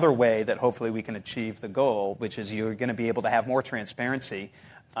that's another way that hopefully we can achieve the goal, which is you're going to be able to have more transparency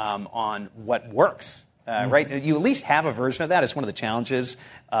on what works. Right? You at least have a version of that. It's one of the challenges,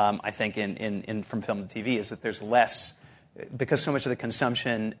 I think, in from film to TV, is that there's less, because so much of the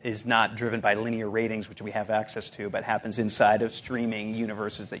consumption is not driven by linear ratings, which we have access to, but happens inside of streaming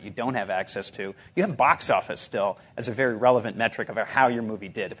universes that you don't have access to. You have box office still as a very relevant metric of how your movie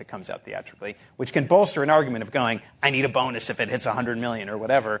did if it comes out theatrically, which can bolster an argument of going, I need a bonus if it hits 100 million or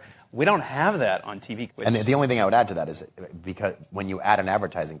whatever. We don't have that on TV. And the only thing I would add to that is because when you add an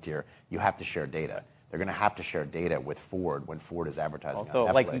advertising tier, you have to share data. They're going to have to share data with Ford when Ford is advertising on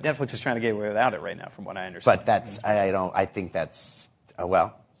Netflix. Like Netflix is trying to get away without it right now, from what I understand. But that's I think that's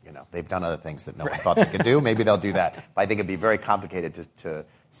they've done other things that no one thought they could do. Maybe they'll do that. But I think it'd be very complicated to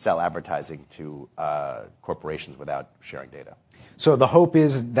sell advertising to corporations without sharing data. So the hope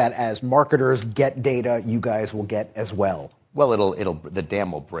is that as marketers get data, you guys will get as well. Well, the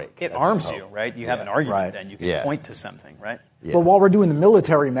dam will break. It arms you, right? You have an argument, and you can point to something, right? Yeah. Well, while we're doing the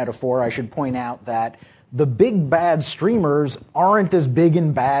military metaphor, I should point out that the big bad streamers aren't as big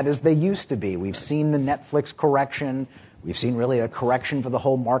and bad as they used to be. We've seen the Netflix correction. We've seen really a correction for the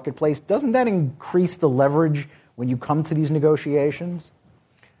whole marketplace. Doesn't that increase the leverage when you come to these negotiations?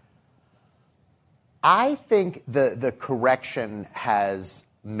 I think the correction has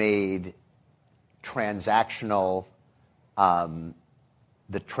made transactional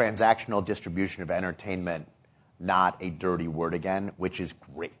the transactional distribution of entertainment not a dirty word again, which is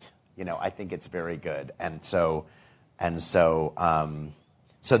great. I think it's very good. And so the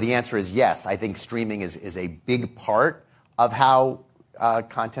answer is yes. I think streaming is a big part of how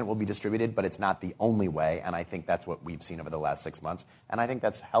content will be distributed, but it's not the only way. And I think that's what we've seen over the last 6 months. And I think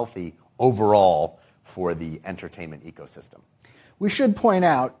that's healthy overall for the entertainment ecosystem. We should point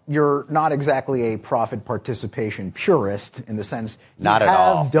out you're not exactly a profit participation purist in the sense you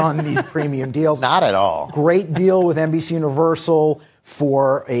have done these premium deals. Not at all. Great deal with NBC Universal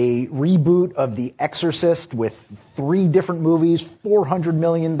for a reboot of The Exorcist with 3 different movies, $400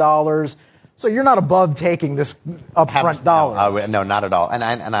 million. So you're not above taking this upfront dollar. No, not at all. And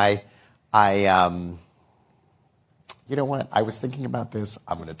I you know what? I was thinking about this.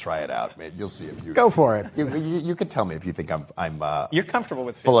 I'm going to try it out, man. You'll see if you go for it. You can tell me if you think I'm you're comfortable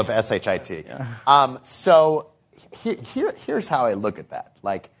with full of shit. Yeah. So here's how I look at that.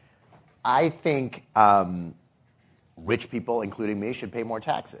 Like, I think rich people, including me, should pay more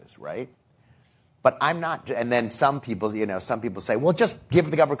taxes, right? But I'm not. And then some people say, well, just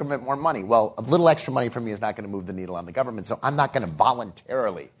give the government more money. Well, a little extra money from me is not going to move the needle on the government. So I'm not going to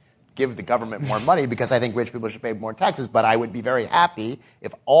voluntarily give the government more money because I think rich people should pay more taxes, but I would be very happy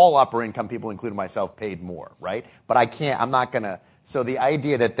if all upper income people, including myself, paid more, right? But I'm not going to, so the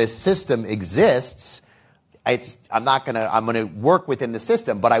idea that this system exists, I'm going to work within the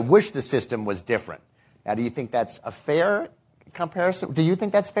system, but I wish the system was different. Now, do you think that's a fair comparison? Do you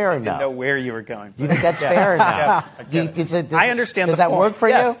think that's fair or I didn't know where you were going. Do you think that's fair or not? I understand. Does that work for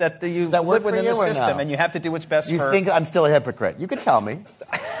you? Yes, that you Does that work live within for the you or system, no? and you have to do what's best You for. think I'm still a hypocrite? You could tell me.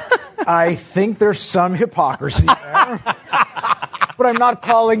 I think there's some hypocrisy there, but I'm not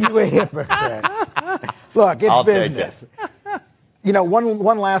calling you a hypocrite. Look, it's business. You know,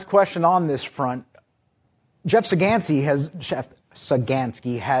 one last question on this front. Chef Sagansky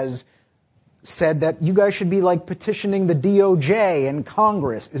has said that you guys should be like petitioning the DOJ and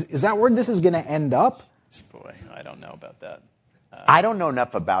Congress. Is that where this is going to end up? Boy, I don't know about that. I don't know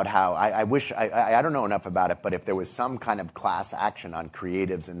enough about how. I wish I don't know enough about it. But if there was some kind of class action on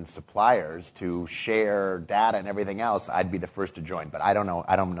creatives and suppliers to share data and everything else, I'd be the first to join. But I don't know.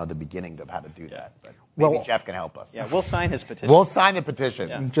 I don't know the beginning of how to do that. But maybe Jeff can help us. Yeah, we'll sign his petition. We'll sign the petition.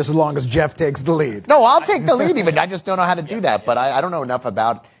 Yeah. Just as long as Jeff takes the lead. No, I'll take the lead. Even I just don't know how to do that. But I don't know enough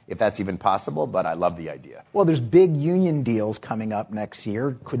about if that's even possible. But I love the idea. Well, there's big union deals coming up next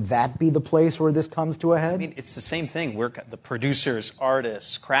year. Could that be the place where this comes to a head? I mean, it's the same thing. We're the producers,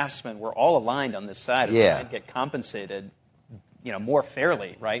 artists, craftsmen. We're all aligned on this side of trying to get compensated, more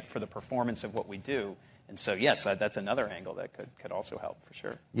fairly, right, for the performance of what we do. And so, yes, that's another angle that could also help for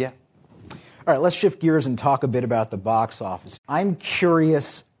sure. Yeah. All right, let's shift gears and talk a bit about the box office. I'm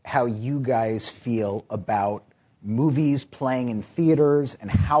curious how you guys feel about movies playing in theaters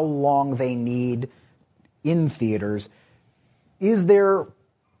and how long they need in theaters. Is there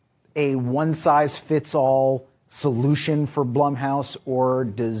a one-size-fits-all solution for Blumhouse, or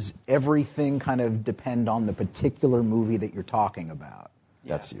does everything kind of depend on the particular movie that you're talking about?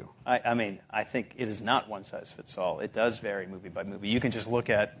 That's you. I mean, I think it is not one size fits all. It does vary movie by movie. You can just look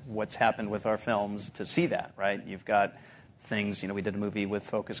at what's happened with our films to see that, right? You've got things, we did a movie with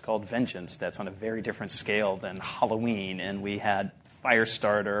Focus called Vengeance that's on a very different scale than Halloween, and we had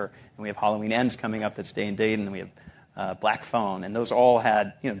Firestarter, and we have Halloween Ends coming up that's day and date, and then we have Black Phone, and those all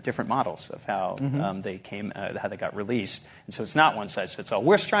had different models of how they came, how they got released, and so it's not one size fits all.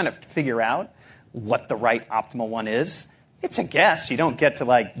 We're just trying to figure out what the right optimal one is. It's a guess. You don't get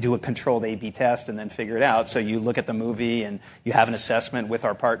to do a controlled A/B test and then figure it out. So you look at the movie and you have an assessment with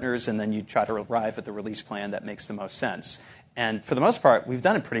our partners, and then you try to arrive at the release plan that makes the most sense. And for the most part, we've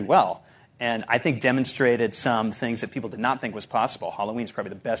done it pretty well. And I think demonstrated some things that people did not think was possible. Halloween's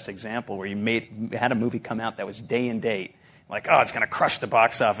probably the best example, where you had a movie come out that was day and date. Like, oh, it's going to crush the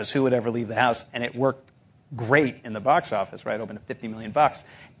box office. Who would ever leave the house? And it worked great in the box office, right? Opened at $50 million.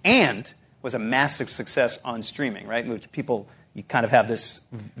 And was a massive success on streaming, right? In which you kind of have this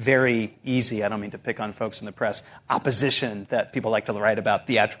very easy, I don't mean to pick on folks in the press, opposition that people like to write about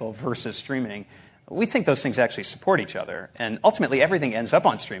theatrical versus streaming. We think those things actually support each other. And ultimately, everything ends up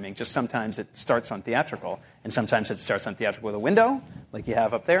on streaming. Just sometimes it starts on theatrical, and sometimes it starts on theatrical with a window, like you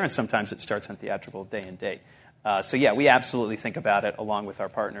have up there, and sometimes it starts on theatrical day and date. So yeah, we absolutely think about it along with our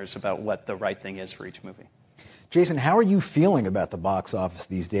partners about what the right thing is for each movie. Jason, how are you feeling about the box office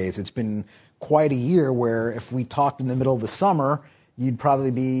these days? It's been quite a year where if we talked in the middle of the summer, you'd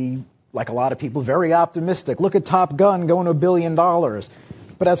probably be, like a lot of people, very optimistic. Look at Top Gun going to $1 billion.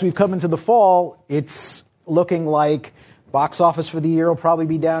 But as we've come into the fall, it's looking like box office for the year will probably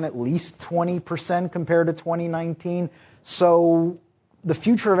be down at least 20% compared to 2019. So the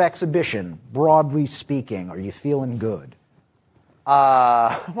future of exhibition, broadly speaking, are you feeling good? Well,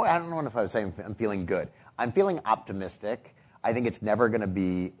 I don't know if I was saying I'm feeling good. I'm feeling optimistic. I think it's never going to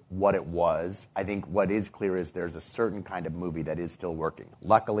be what it was. I think what is clear is there's a certain kind of movie that is still working.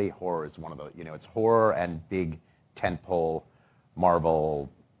 Luckily, horror is one of those. It's horror and big tentpole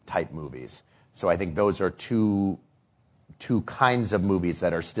Marvel-type movies. So I think those are two kinds of movies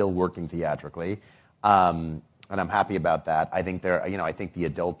that are still working theatrically, and I'm happy about that. I think I think the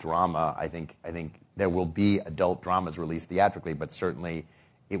adult drama. I think there will be adult dramas released theatrically, but certainly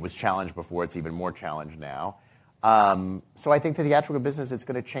it was challenged before. It's even more challenged now. So I think the theatrical business is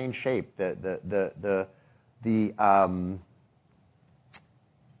going to change shape.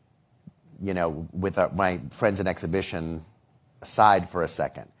 With my friends in exhibition aside for a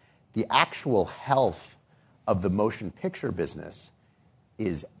second, the actual health of the motion picture business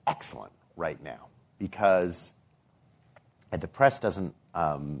is excellent right now because the press doesn't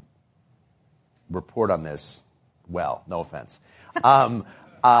report on this well. No offense.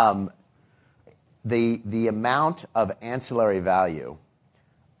 The amount of ancillary value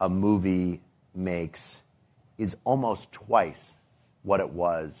a movie makes is almost twice what it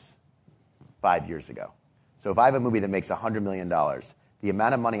was 5 years ago. So if I have a movie that makes $100 million, the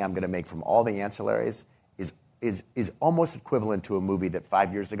amount of money I'm going to make from all the ancillaries is almost equivalent to a movie that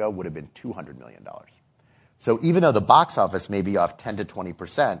 5 years ago would have been $200 million. So even though the box office may be off 10 to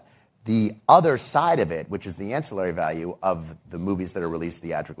 20%, The other side of it, which is the ancillary value of the movies that are released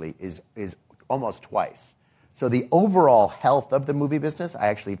theatrically, is almost twice. So the overall health of the movie business, I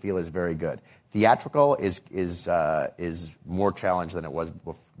actually feel, is very good. Theatrical is more challenged than it was.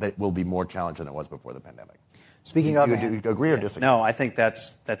 That will be more challenged than it was before the pandemic. Speaking of, do you agree or disagree? No, I think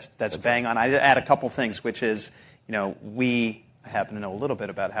that's bang on. I'd add a couple things, which is, we happen to know a little bit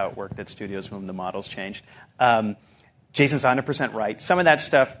about how it worked at studios when the models changed. Jason's 100% right. Some of that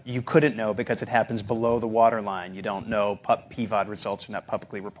stuff you couldn't know because it happens below the waterline. You don't know. PVOD results are not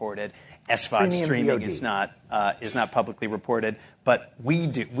publicly reported. SVOD streaming is not publicly reported. But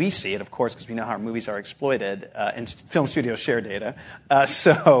we see it, of course, because we know how our movies are exploited, and film studios share data.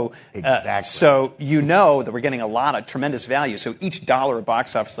 Exactly. So you know that we're getting a lot of tremendous value. So each dollar of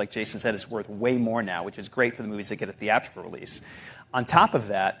box office, like Jason said, is worth way more now, which is great for the movies that get a theatrical release. On top of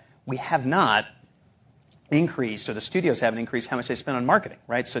that, we have not increased, or the studios haven't increased how much they spend on marketing,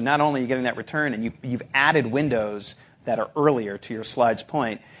 right? So not only are you getting that return, and you've added windows that are earlier, to your slide's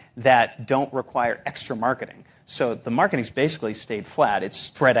point, that don't require extra marketing. So the marketing's basically stayed flat. It's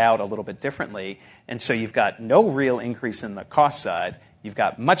spread out a little bit differently, and so you've got no real increase in the cost side. You've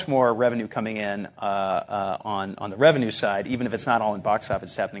got much more revenue coming in on the revenue side, even if it's not all in box office,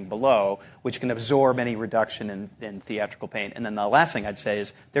 it's happening below, which can absorb any reduction in theatrical pain. And then the last thing I'd say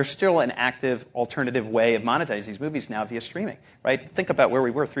is there's still an active alternative way of monetizing these movies now via streaming, right? Think about where we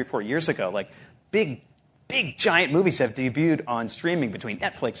were 3-4 years ago. Like big giant movies have debuted on streaming between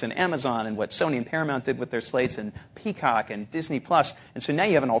Netflix and Amazon, and what Sony and Paramount did with their slates, and Peacock and Disney Plus. And so now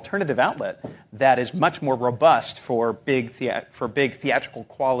you have an alternative outlet that is much more robust for big theatrical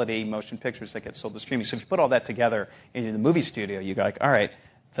quality motion pictures that get sold to streaming. So if you put all that together in the movie studio, you go like, all right,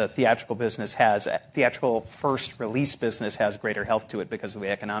 the theatrical first release business has greater health to it because of the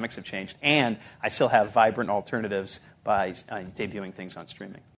way economics have changed. And I still have vibrant alternatives by debuting things on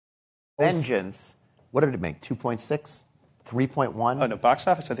streaming. Vengeance. What did it make? 2.6? 3.1? Oh, no, box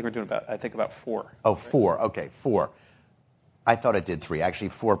office, I think we're doing about 4. Oh, 4. Okay, 4. I thought it did 3. Actually,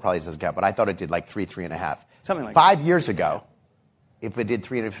 4 probably doesn't count, but I thought it did like 3.5. Something like 5 years ago, if it did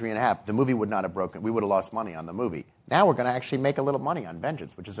 3 and 3.5, the movie would not have broken. We would have lost money on the movie. Now we're going to actually make a little money on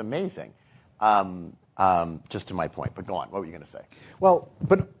Vengeance, which is amazing. Just to my point, but go on. What were you going to say? Well,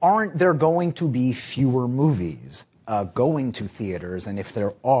 but aren't there going to be fewer movies going to theaters? And if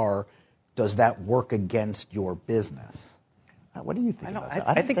there are, does that work against your business? What do you think about that?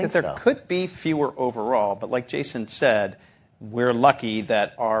 I think that there could be fewer overall, but like Jason said, we're lucky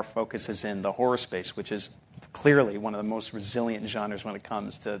that our focus is in the horror space, which is clearly one of the most resilient genres when it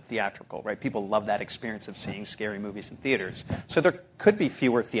comes to theatrical, right? People love that experience of seeing scary movies in theaters. So there could be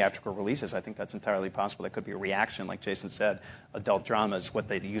fewer theatrical releases. I think that's entirely possible. That could be a reaction, like Jason said. Adult dramas, what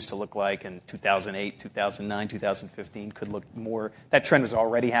they used to look like in 2008, 2009, 2015, could look more. That trend was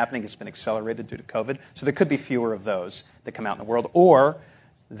already happening. It's been accelerated due to COVID. So there could be fewer of those that come out in the world. Or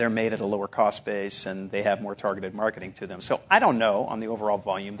they're made at a lower cost base and they have more targeted marketing to them. So I don't know on the overall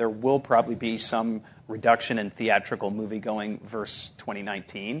volume. There will probably be some reduction in theatrical movie going versus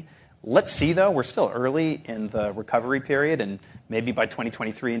 2019. Let's see, though. We're still early in the recovery period, and maybe by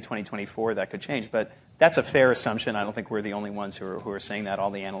 2023 and 2024 that could change. But that's a fair assumption. I don't think we're the only ones who are saying that.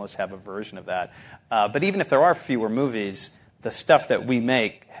 All the analysts have a version of that. But even if there are fewer movies, the stuff that we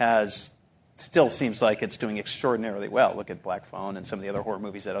make still seems like it's doing extraordinarily well. Look at Black Phone and some of the other horror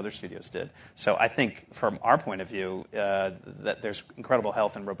movies that other studios did. So I think from our point of view, that there's incredible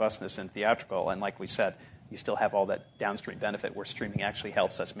health and robustness in theatrical. And like we said, you still have all that downstream benefit where streaming actually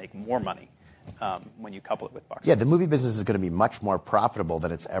helps us make more money when you couple it with box office. Yeah, the movie business is going to be much more profitable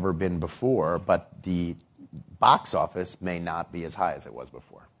than it's ever been before, but the box office may not be as high as it was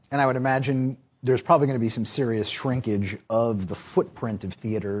before. And I would imagine there's probably going to be some serious shrinkage of the footprint of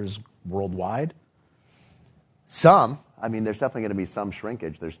theaters worldwide? Some. I mean, there's definitely going to be some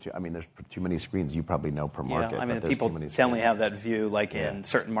shrinkage. There's too many screens. You probably know per market. Yeah, I mean, people generally have that view, like in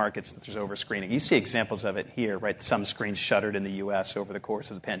certain markets, that there's over-screening. You see examples of it here, right? Some screens shuttered in the U.S. over the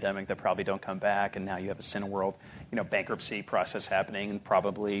course of the pandemic that probably don't come back, and now you have a Cineworld, bankruptcy process happening, and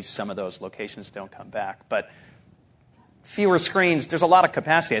probably some of those locations don't come back. But fewer screens, there's a lot of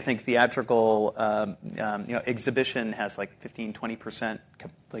capacity. I think theatrical exhibition has like 15, 20%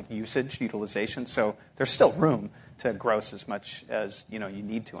 utilization. So there's still room to gross as much as you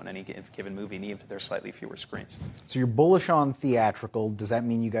need to on any given movie, and even if there's slightly fewer screens. So you're bullish on theatrical. Does that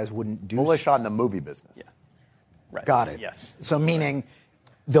mean you guys wouldn't do bullish on the movie business? Yeah. Right. Got it. Yes. So meaning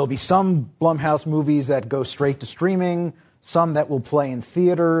there'll be some Blumhouse movies that go straight to streaming, some that will play in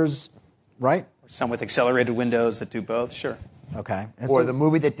theaters, right? Some with accelerated windows that do both, sure. Okay. Or the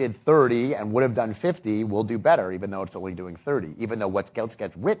movie that did 30 and would have done 50 will do better, even though it's only doing 30. Even though what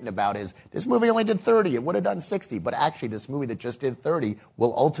gets written about is, this movie only did 30, it would have done 60. But actually, this movie that just did 30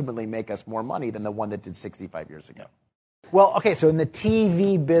 will ultimately make us more money than the one that did 65 years ago. Well, okay, so in the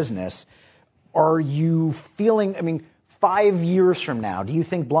TV business, are you feeling, 5 years from now, do you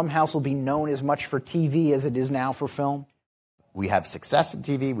think Blumhouse will be known as much for TV as it is now for film? We have success in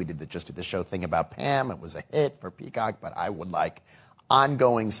TV. We just did the show Thing About Pam. It was a hit for Peacock, but I would like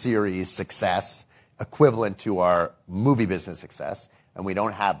ongoing series success equivalent to our movie business success, and we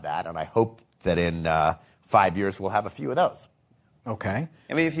don't have that, and I hope that in 5 years we'll have a few of those. Okay.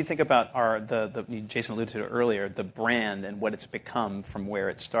 If you think about Jason alluded to it earlier, the brand and what it's become from where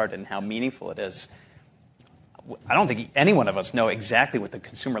it started and how meaningful it is, I don't think any one of us know exactly what the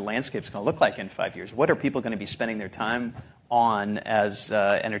consumer landscape is going to look like in 5 years. What are people going to be spending their time on as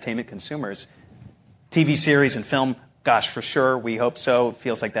entertainment consumers? TV series and film, gosh, for sure, we hope so. It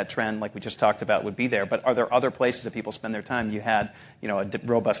feels like that trend, like we just talked about, would be there. But are there other places that people spend their time? You had a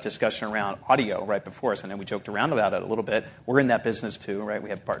robust discussion around audio right before us, and then we joked around about it a little bit. We're in that business too, right?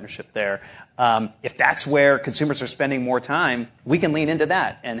 We have a partnership there. If that's where consumers are spending more time, we can lean into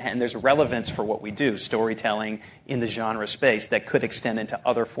that. And there's relevance for what we do, storytelling in the genre space that could extend into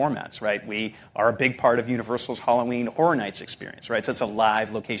other formats, right? We are a big part of Universal's Halloween Horror Nights experience, right? So it's a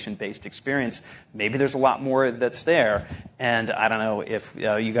live location-based experience. Maybe there's a lot more that's there. And I don't know if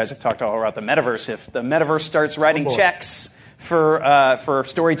you guys have talked all about the metaverse. If the metaverse starts writing checks for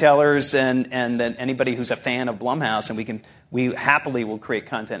storytellers and then anybody who's a fan of Blumhouse, and we happily will create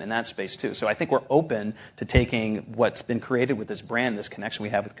content in that space too. So I think we're open to taking what's been created with this brand, this connection we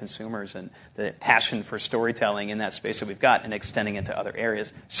have with consumers, and the passion for storytelling in that space that we've got, and extending into other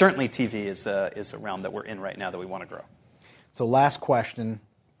areas. Certainly TV is the realm that we're in right now that we want to grow. So last question,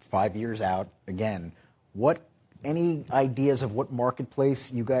 5 years out, again, any ideas of what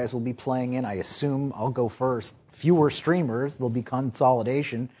marketplace you guys will be playing in? I assume, I'll go first, fewer streamers, there'll be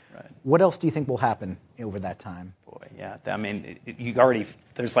consolidation. Right. What else do you think will happen over that time? Boy, yeah.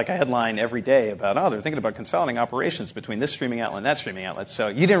 There's like a headline every day about, they're thinking about consolidating operations between this streaming outlet and that streaming outlet. So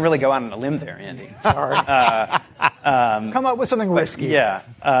you didn't really go out on a limb there, Andy. Sorry. Come up with something risky. Yeah.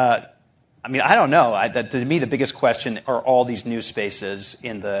 I don't know. To me, the biggest question are all these new spaces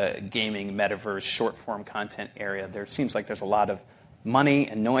in the gaming, metaverse, short-form content area. There seems like there's a lot of money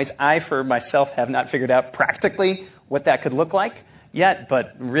and noise. I, for myself, have not figured out practically what that could look like yet,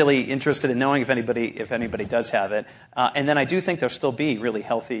 but really interested in knowing if anybody does have it. And then I do think there'll still be really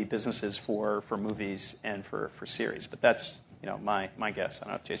healthy businesses for movies and for series. But that's my guess. I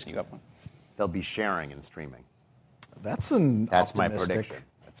don't know if, Jason, you have one. They'll be sharing and streaming. That's my prediction.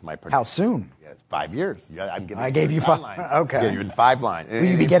 How soon? Yeah, it's 5 years. I gave you 5. Okay. I gave you 5 lines.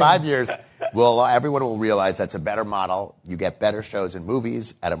 In 5 years, everyone will realize that's a better model. You get better shows and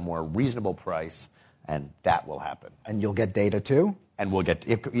movies at a more reasonable price, and that will happen. And you'll get data too? And we'll get.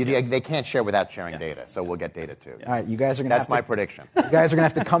 They can't share without sharing data, so we'll get data too. All right, you guys are going to. That's my prediction. You guys are going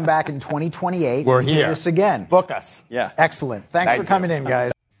to have to come back in 2028. We're here. Do this again. Book us. Yeah. Excellent. Thanks for coming in,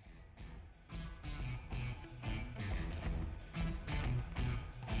 guys.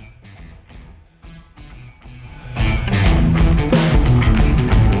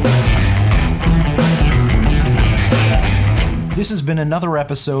 This has been another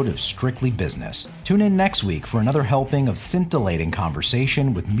episode of Strictly Business. Tune in next week for another helping of scintillating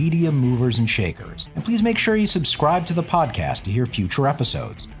conversation with media movers and shakers. And please make sure you subscribe to the podcast to hear future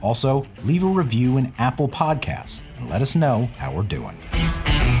episodes. Also, leave a review in Apple Podcasts and let us know how we're doing.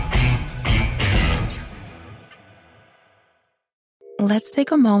 Let's take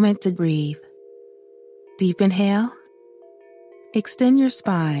a moment to breathe. Deep inhale. Extend your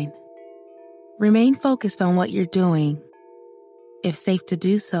spine. Remain focused on what you're doing. If safe to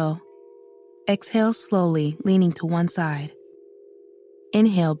do so, exhale slowly, leaning to one side.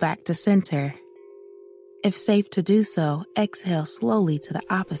 Inhale back to center. If safe to do so, exhale slowly to the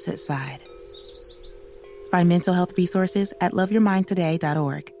opposite side. Find mental health resources at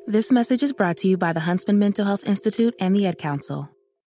loveyourmindtoday.org. This message is brought to you by the Huntsman Mental Health Institute and the Ad Council.